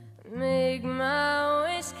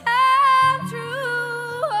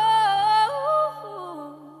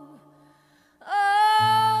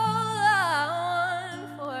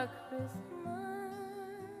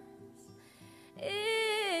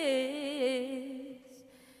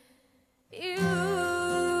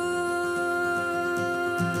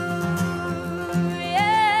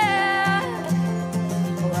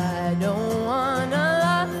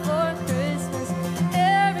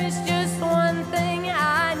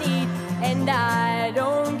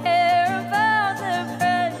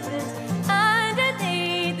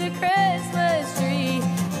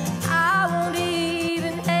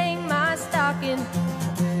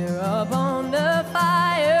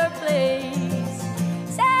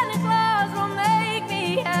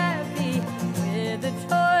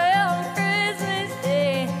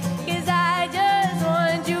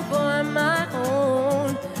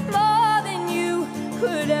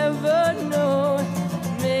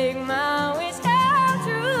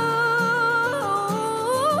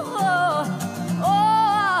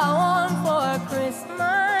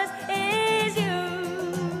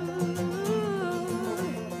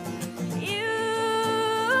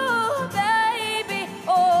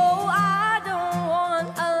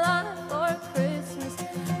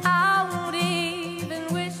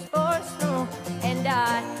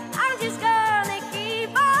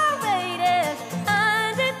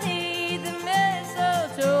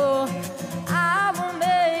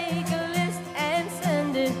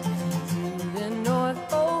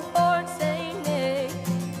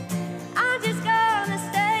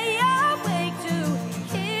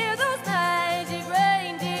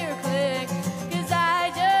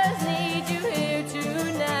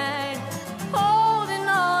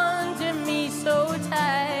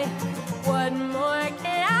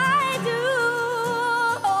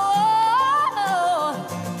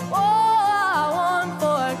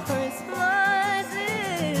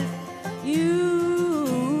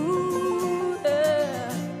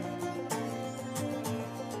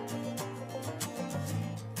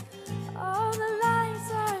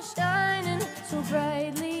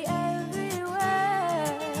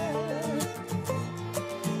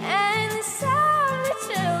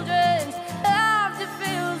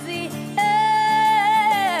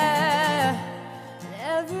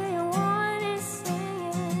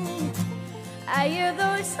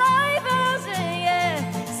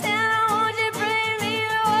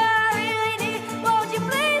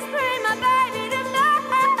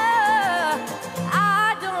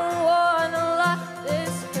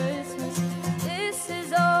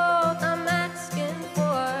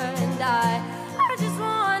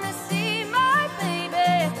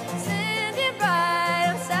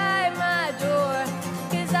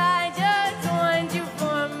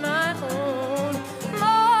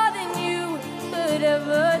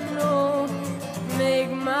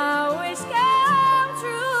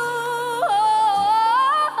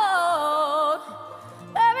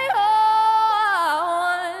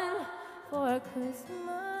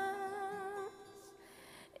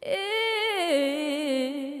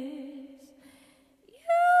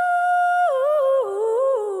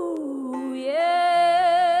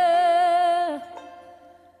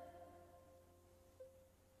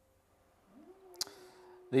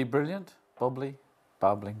 The brilliant, bubbly,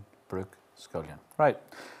 babbling Brooke Scullion. Right,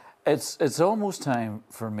 it's almost time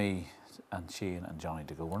for me and Shane and Johnny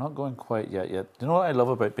to go. We're not going quite yet. You know what I love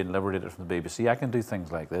about being liberated from the BBC? I can do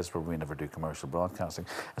things like this where we never do commercial broadcasting.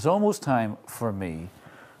 It's almost time for me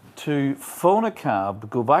to phone a cab,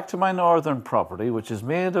 go back to my northern property, which is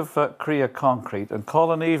made of Crea concrete, and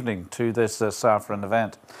call an evening to this saffron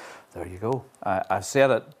event. There you go. I've said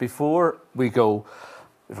it. Before we go,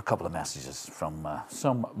 we have a couple of messages from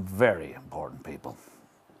some very important people.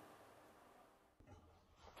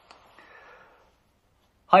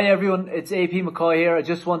 Hi everyone, it's AP McCoy here. I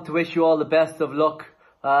just want to wish you all the best of luck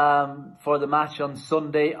for the match on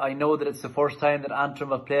Sunday. I know that it's the first time that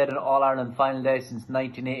Antrim have played an All-Ireland final day since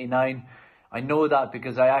 1989. I know that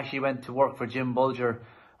because I actually went to work for Jim Bulger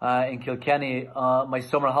in Kilkenny my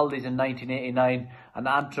summer holidays in 1989, and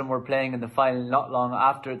Antrim were playing in the final not long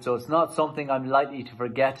after it, so it's not something I'm likely to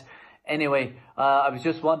forget. Anyway, I was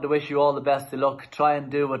just wanting to wish you all the best of luck. Try and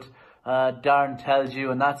do what Darren tells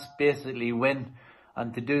you, and that's basically win.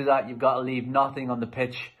 And to do that, you've got to leave nothing on the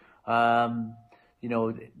pitch. You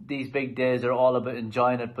know, these big days are all about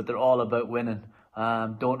enjoying it, but they're all about winning.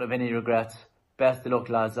 Don't have any regrets. Best of luck,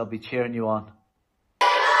 lads. I'll be cheering you on.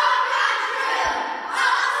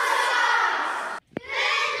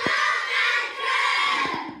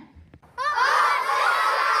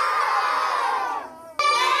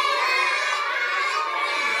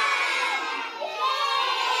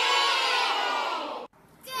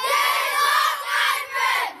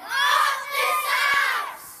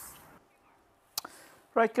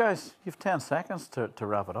 Right, guys, you've 10 seconds to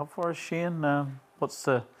wrap it up for us. Shane, what's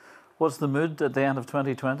the mood at the end of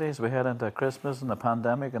 2020 as we head into Christmas and the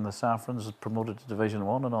pandemic and the Saffrons is promoted to Division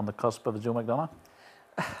 1 and on the cusp of the Joe McDonagh?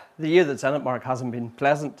 The year that's in it, Mark, hasn't been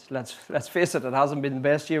pleasant. Let's face it hasn't been the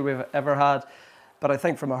best year we've ever had. But I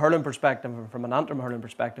think from a hurling perspective and from an Antrim hurling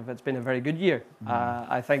perspective, it's been a very good year.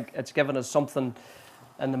 I think it's given us something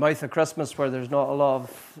in the mouth of Christmas where there's not a lot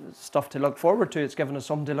of stuff to look forward to. It's given us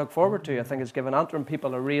something to look forward to. I think it's given Antrim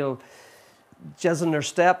people a real jizz in their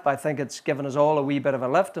step. I think it's given us all a wee bit of a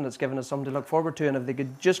lift, and it's given us something to look forward to. And if they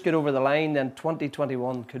could just get over the line, then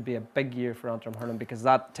 2021 could be a big year for Antrim hurling, because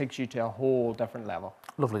that takes you to a whole different level.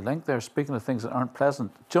 Lovely link there. Speaking of things that aren't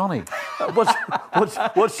pleasant, Johnny,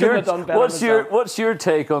 what's your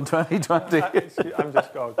take on 2020? I'm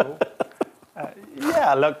just going to go.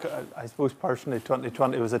 Yeah, look, I suppose personally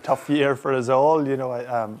 2020 was a tough year for us all, you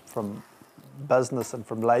know, from business and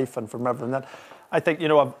from life and from everything that. I think, you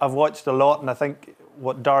know, I've watched a lot, and I think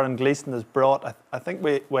what Darren Gleeson has brought, I think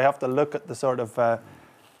we have to look at the sort of, and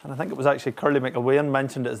I think it was actually Curly McElwain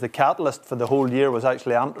mentioned it as the catalyst for the whole year was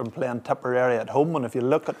actually Antrim playing Tipperary at home. And if you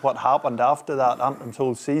look at what happened after that, Antrim's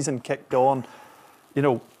whole season kicked on. You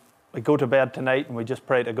know, we go to bed tonight and we just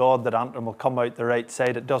pray to God that Antrim will come out the right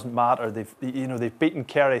side. It doesn't matter. They've beaten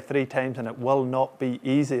Kerry 3 times, and it will not be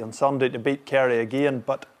easy on Sunday to beat Kerry again.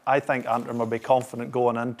 But I think Antrim will be confident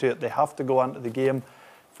going into it. They have to go into the game,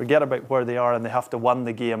 forget about where they are, and they have to win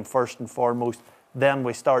the game first and foremost. Then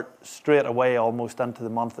we start straight away almost into the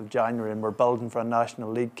month of January, and we're building for a National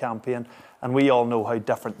League campaign. And we all know how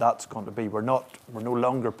different that's going to be. We're no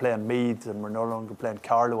longer playing Meath, and we're no longer playing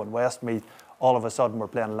Carlow and Westmeath. All of a sudden we're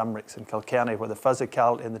playing Limericks and Kilkenny, where the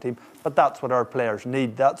physicality in the team. But that's what our players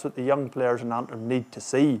need. That's what the young players in Antrim need to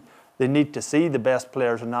see. They need to see the best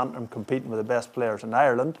players in Antrim competing with the best players in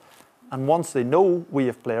Ireland. And once they know we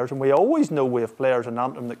have players, and we always know we have players in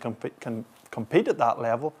Antrim that can compete at that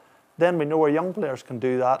level, then we know our young players can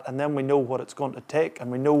do that, and then we know what it's going to take,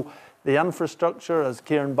 and we know the infrastructure, as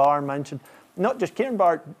Kieran Barr mentioned. Not just Kieran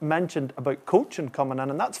Barr mentioned about coaching coming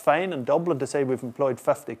in, and that's fine in Dublin to say we've employed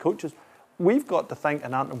 50 coaches. We've got to think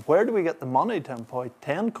in Antrim, where do we get the money to employ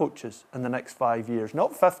 10 coaches in the next 5 years,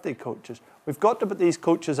 not 50 coaches? We've got to put these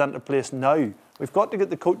coaches into place now. We've got to get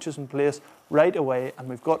the coaches in place right away, and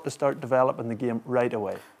we've got to start developing the game right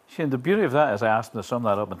away. Shane, the beauty of that is I asked him to sum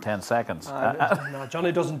that up in 10 seconds. No,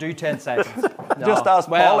 Johnny doesn't do 10 seconds. No. Just ask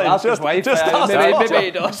Polly. Ask his wife. Maybe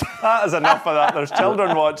he does. That is enough of that. There's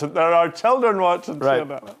children watching. There are children watching.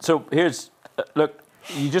 Right. So here's, look,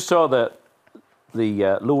 you just saw the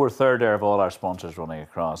lower third there of all our sponsors running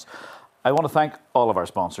across. I want to thank all of our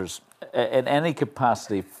sponsors in any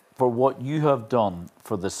capacity for what you have done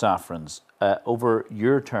for the Saffrons over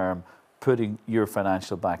your term, putting your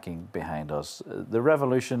financial backing behind us. The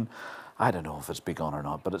revolution, I don't know if it's begun or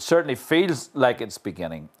not, but it certainly feels like it's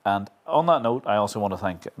beginning. And on that note, I also want to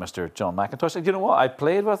thank Mr. John McIntosh. And you know what? I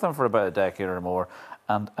played with him for about a decade or more,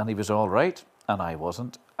 and he was all right, and I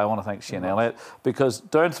wasn't. I want to thank Shane Elliott, because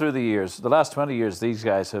down through the years, the last 20 years, these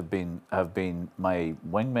guys have been my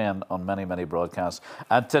wingmen on many, many broadcasts.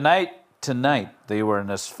 And tonight, tonight they were in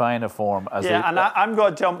as fine a form as yeah, they... and I'm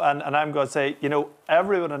going to jump in and I'm going to say, you know,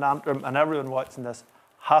 everyone in Antrim and everyone watching this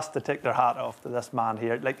has to take their hat off to this man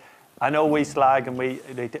here. Like, I know we slag and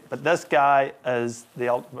but this guy is the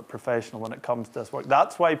ultimate professional when it comes to this work.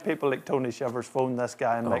 That's why people like Tony Shivers phone this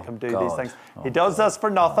guy and make him do these things. He does this for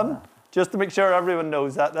nothing. Just to make sure everyone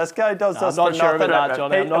knows that. This guy does this for nothing. I'm not sure about that,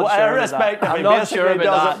 Johnny. I'm not sure about that. I'm not sure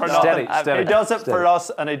about that. He does it for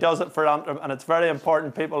us and he does it for Antrim, and it's very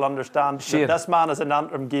important people understand that this man is an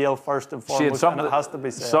Antrim Gael first and foremost, and it has to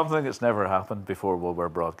be said. Something that's never happened before while we're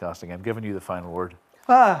broadcasting. I'm giving you the final word.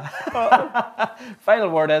 Final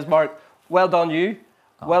word is, Mark, well done you.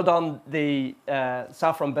 Well done the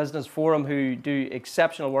Saffron Business Forum, who do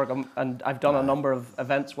exceptional work, and I've done a number of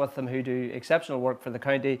events with them who do exceptional work for the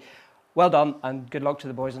county. Well done, and good luck to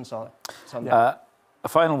the boys on Sunday. A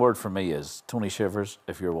final word from me is, Tony Shivers,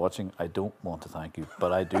 if you're watching, I don't want to thank you,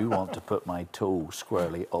 but I do want to put my toe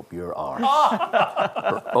squarely up your arse.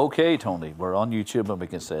 Okay, Tony, we're on YouTube and we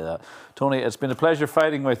can say that. Tony, it's been a pleasure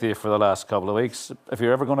fighting with you for the last couple of weeks. If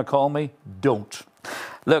you're ever going to call me, don't.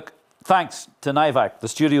 Look, thanks to NIVAC, the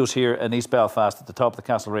studios here in East Belfast at the top of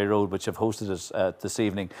the Castlereagh Road, which have hosted us this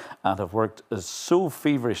evening and have worked so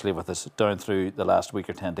feverishly with us down through the last week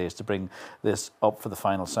or 10 days to bring this up for the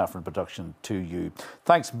final Saffron production to you.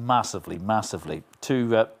 Thanks massively, massively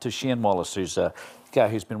to Shane Wallace, who's a guy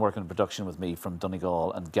who's been working in production with me from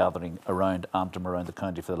Donegal and gathering around Antrim, around the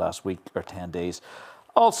county for the last week or 10 days.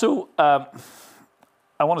 Also, I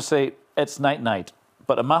want to say it's night-night,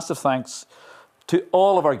 but a massive thanks to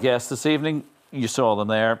all of our guests this evening. You saw them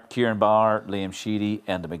there, Kieran Barr, Liam Sheedy,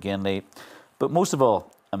 Enda McGinley. But most of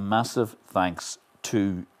all, a massive thanks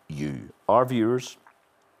to you, our viewers,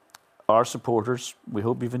 our supporters. We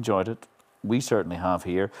hope you've enjoyed it. We certainly have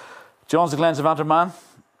here. John's the Glens of Antrim man.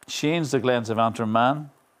 Shane's the Glens of Antrim man.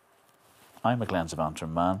 I'm a Glens of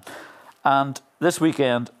Antrim man. And this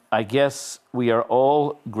weekend, I guess we are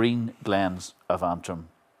all green Glens of Antrim,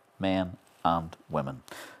 men and women.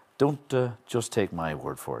 Don't just take my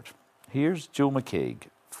word for it. Here's Joe McCaig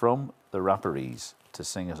from the Rapparees to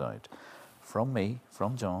sing us out. From me,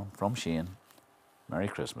 from John, from Shane, Merry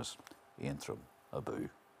Christmas. Antrim, Abu,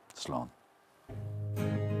 Slán.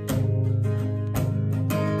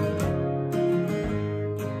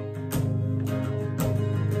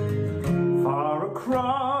 Far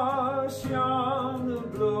across yonder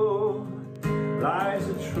blue lies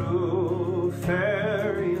a true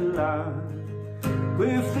fairyland,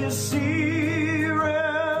 with the sea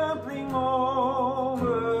rippling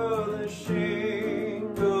over the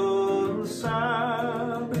shingled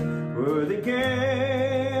sand, where the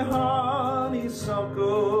gay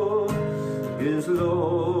honeysuckle is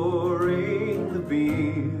luring the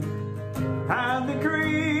bee, and the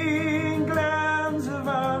green glens of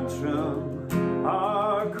Antrim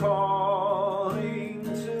are calling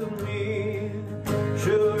to me.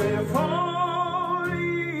 Should if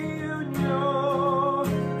only you knew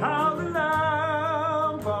how the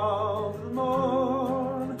lamp of the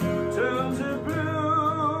moon turns a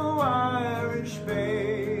blue Irish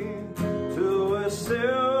bay to a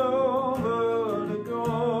silver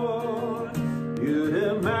lagoon, you'd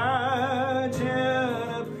imagine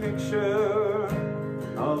a picture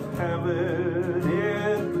of heaven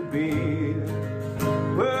it would be,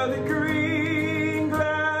 where the green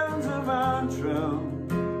glens of Antrim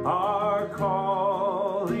are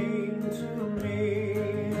calling to me.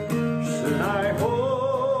 Should I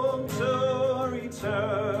hope to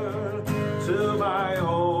return to my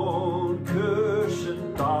own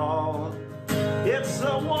cushioned doll, it's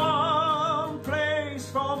the one place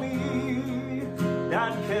for me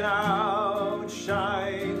that can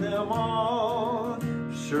outshine them all.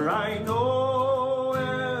 Sure, I know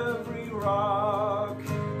every rock,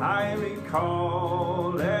 I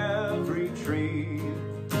recall every tree,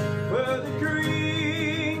 where the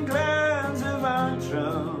green glens of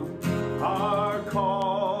Antrim are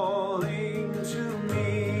calling to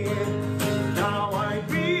me. Now I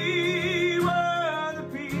be where the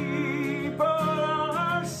people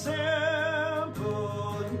are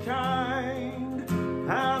simple and kind,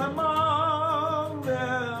 and among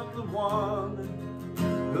them the one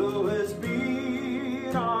who has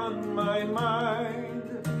been on my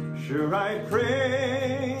mind. Sure, I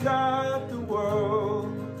pray that the world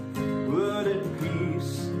would in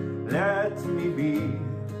peace let me be,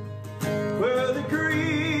 where the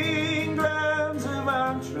green glens of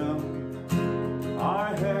Antrim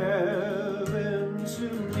are heaven to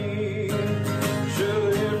me.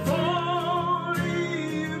 Should if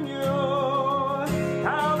only you knew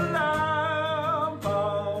how the lamp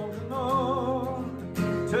of the moon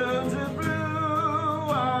turns a blue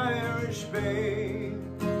Irish bay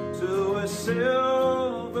to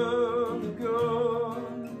silver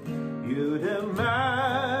lagoon. You'd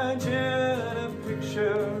imagine a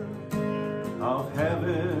picture of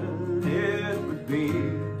heaven it would be,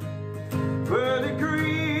 where the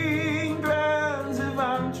green glens of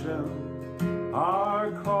Antrim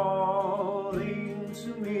are calling to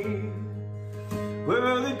me,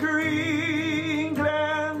 where the green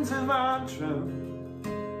glens of Antrim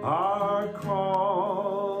are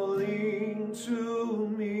calling to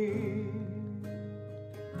me.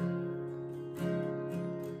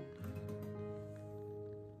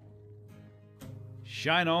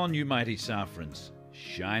 Shine on, you mighty saffrons,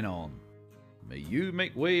 shine on. May you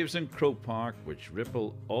make waves in Croke Park which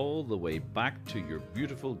ripple all the way back to your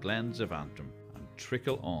beautiful glens of Antrim and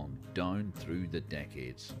trickle on down through the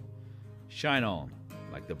decades. Shine on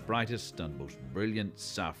like the brightest and most brilliant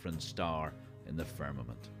saffron star in the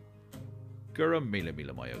firmament. Gura mila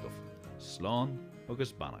mila mayagov, Slán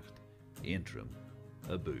agus Bannacht, Antrim,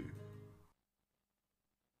 Abu.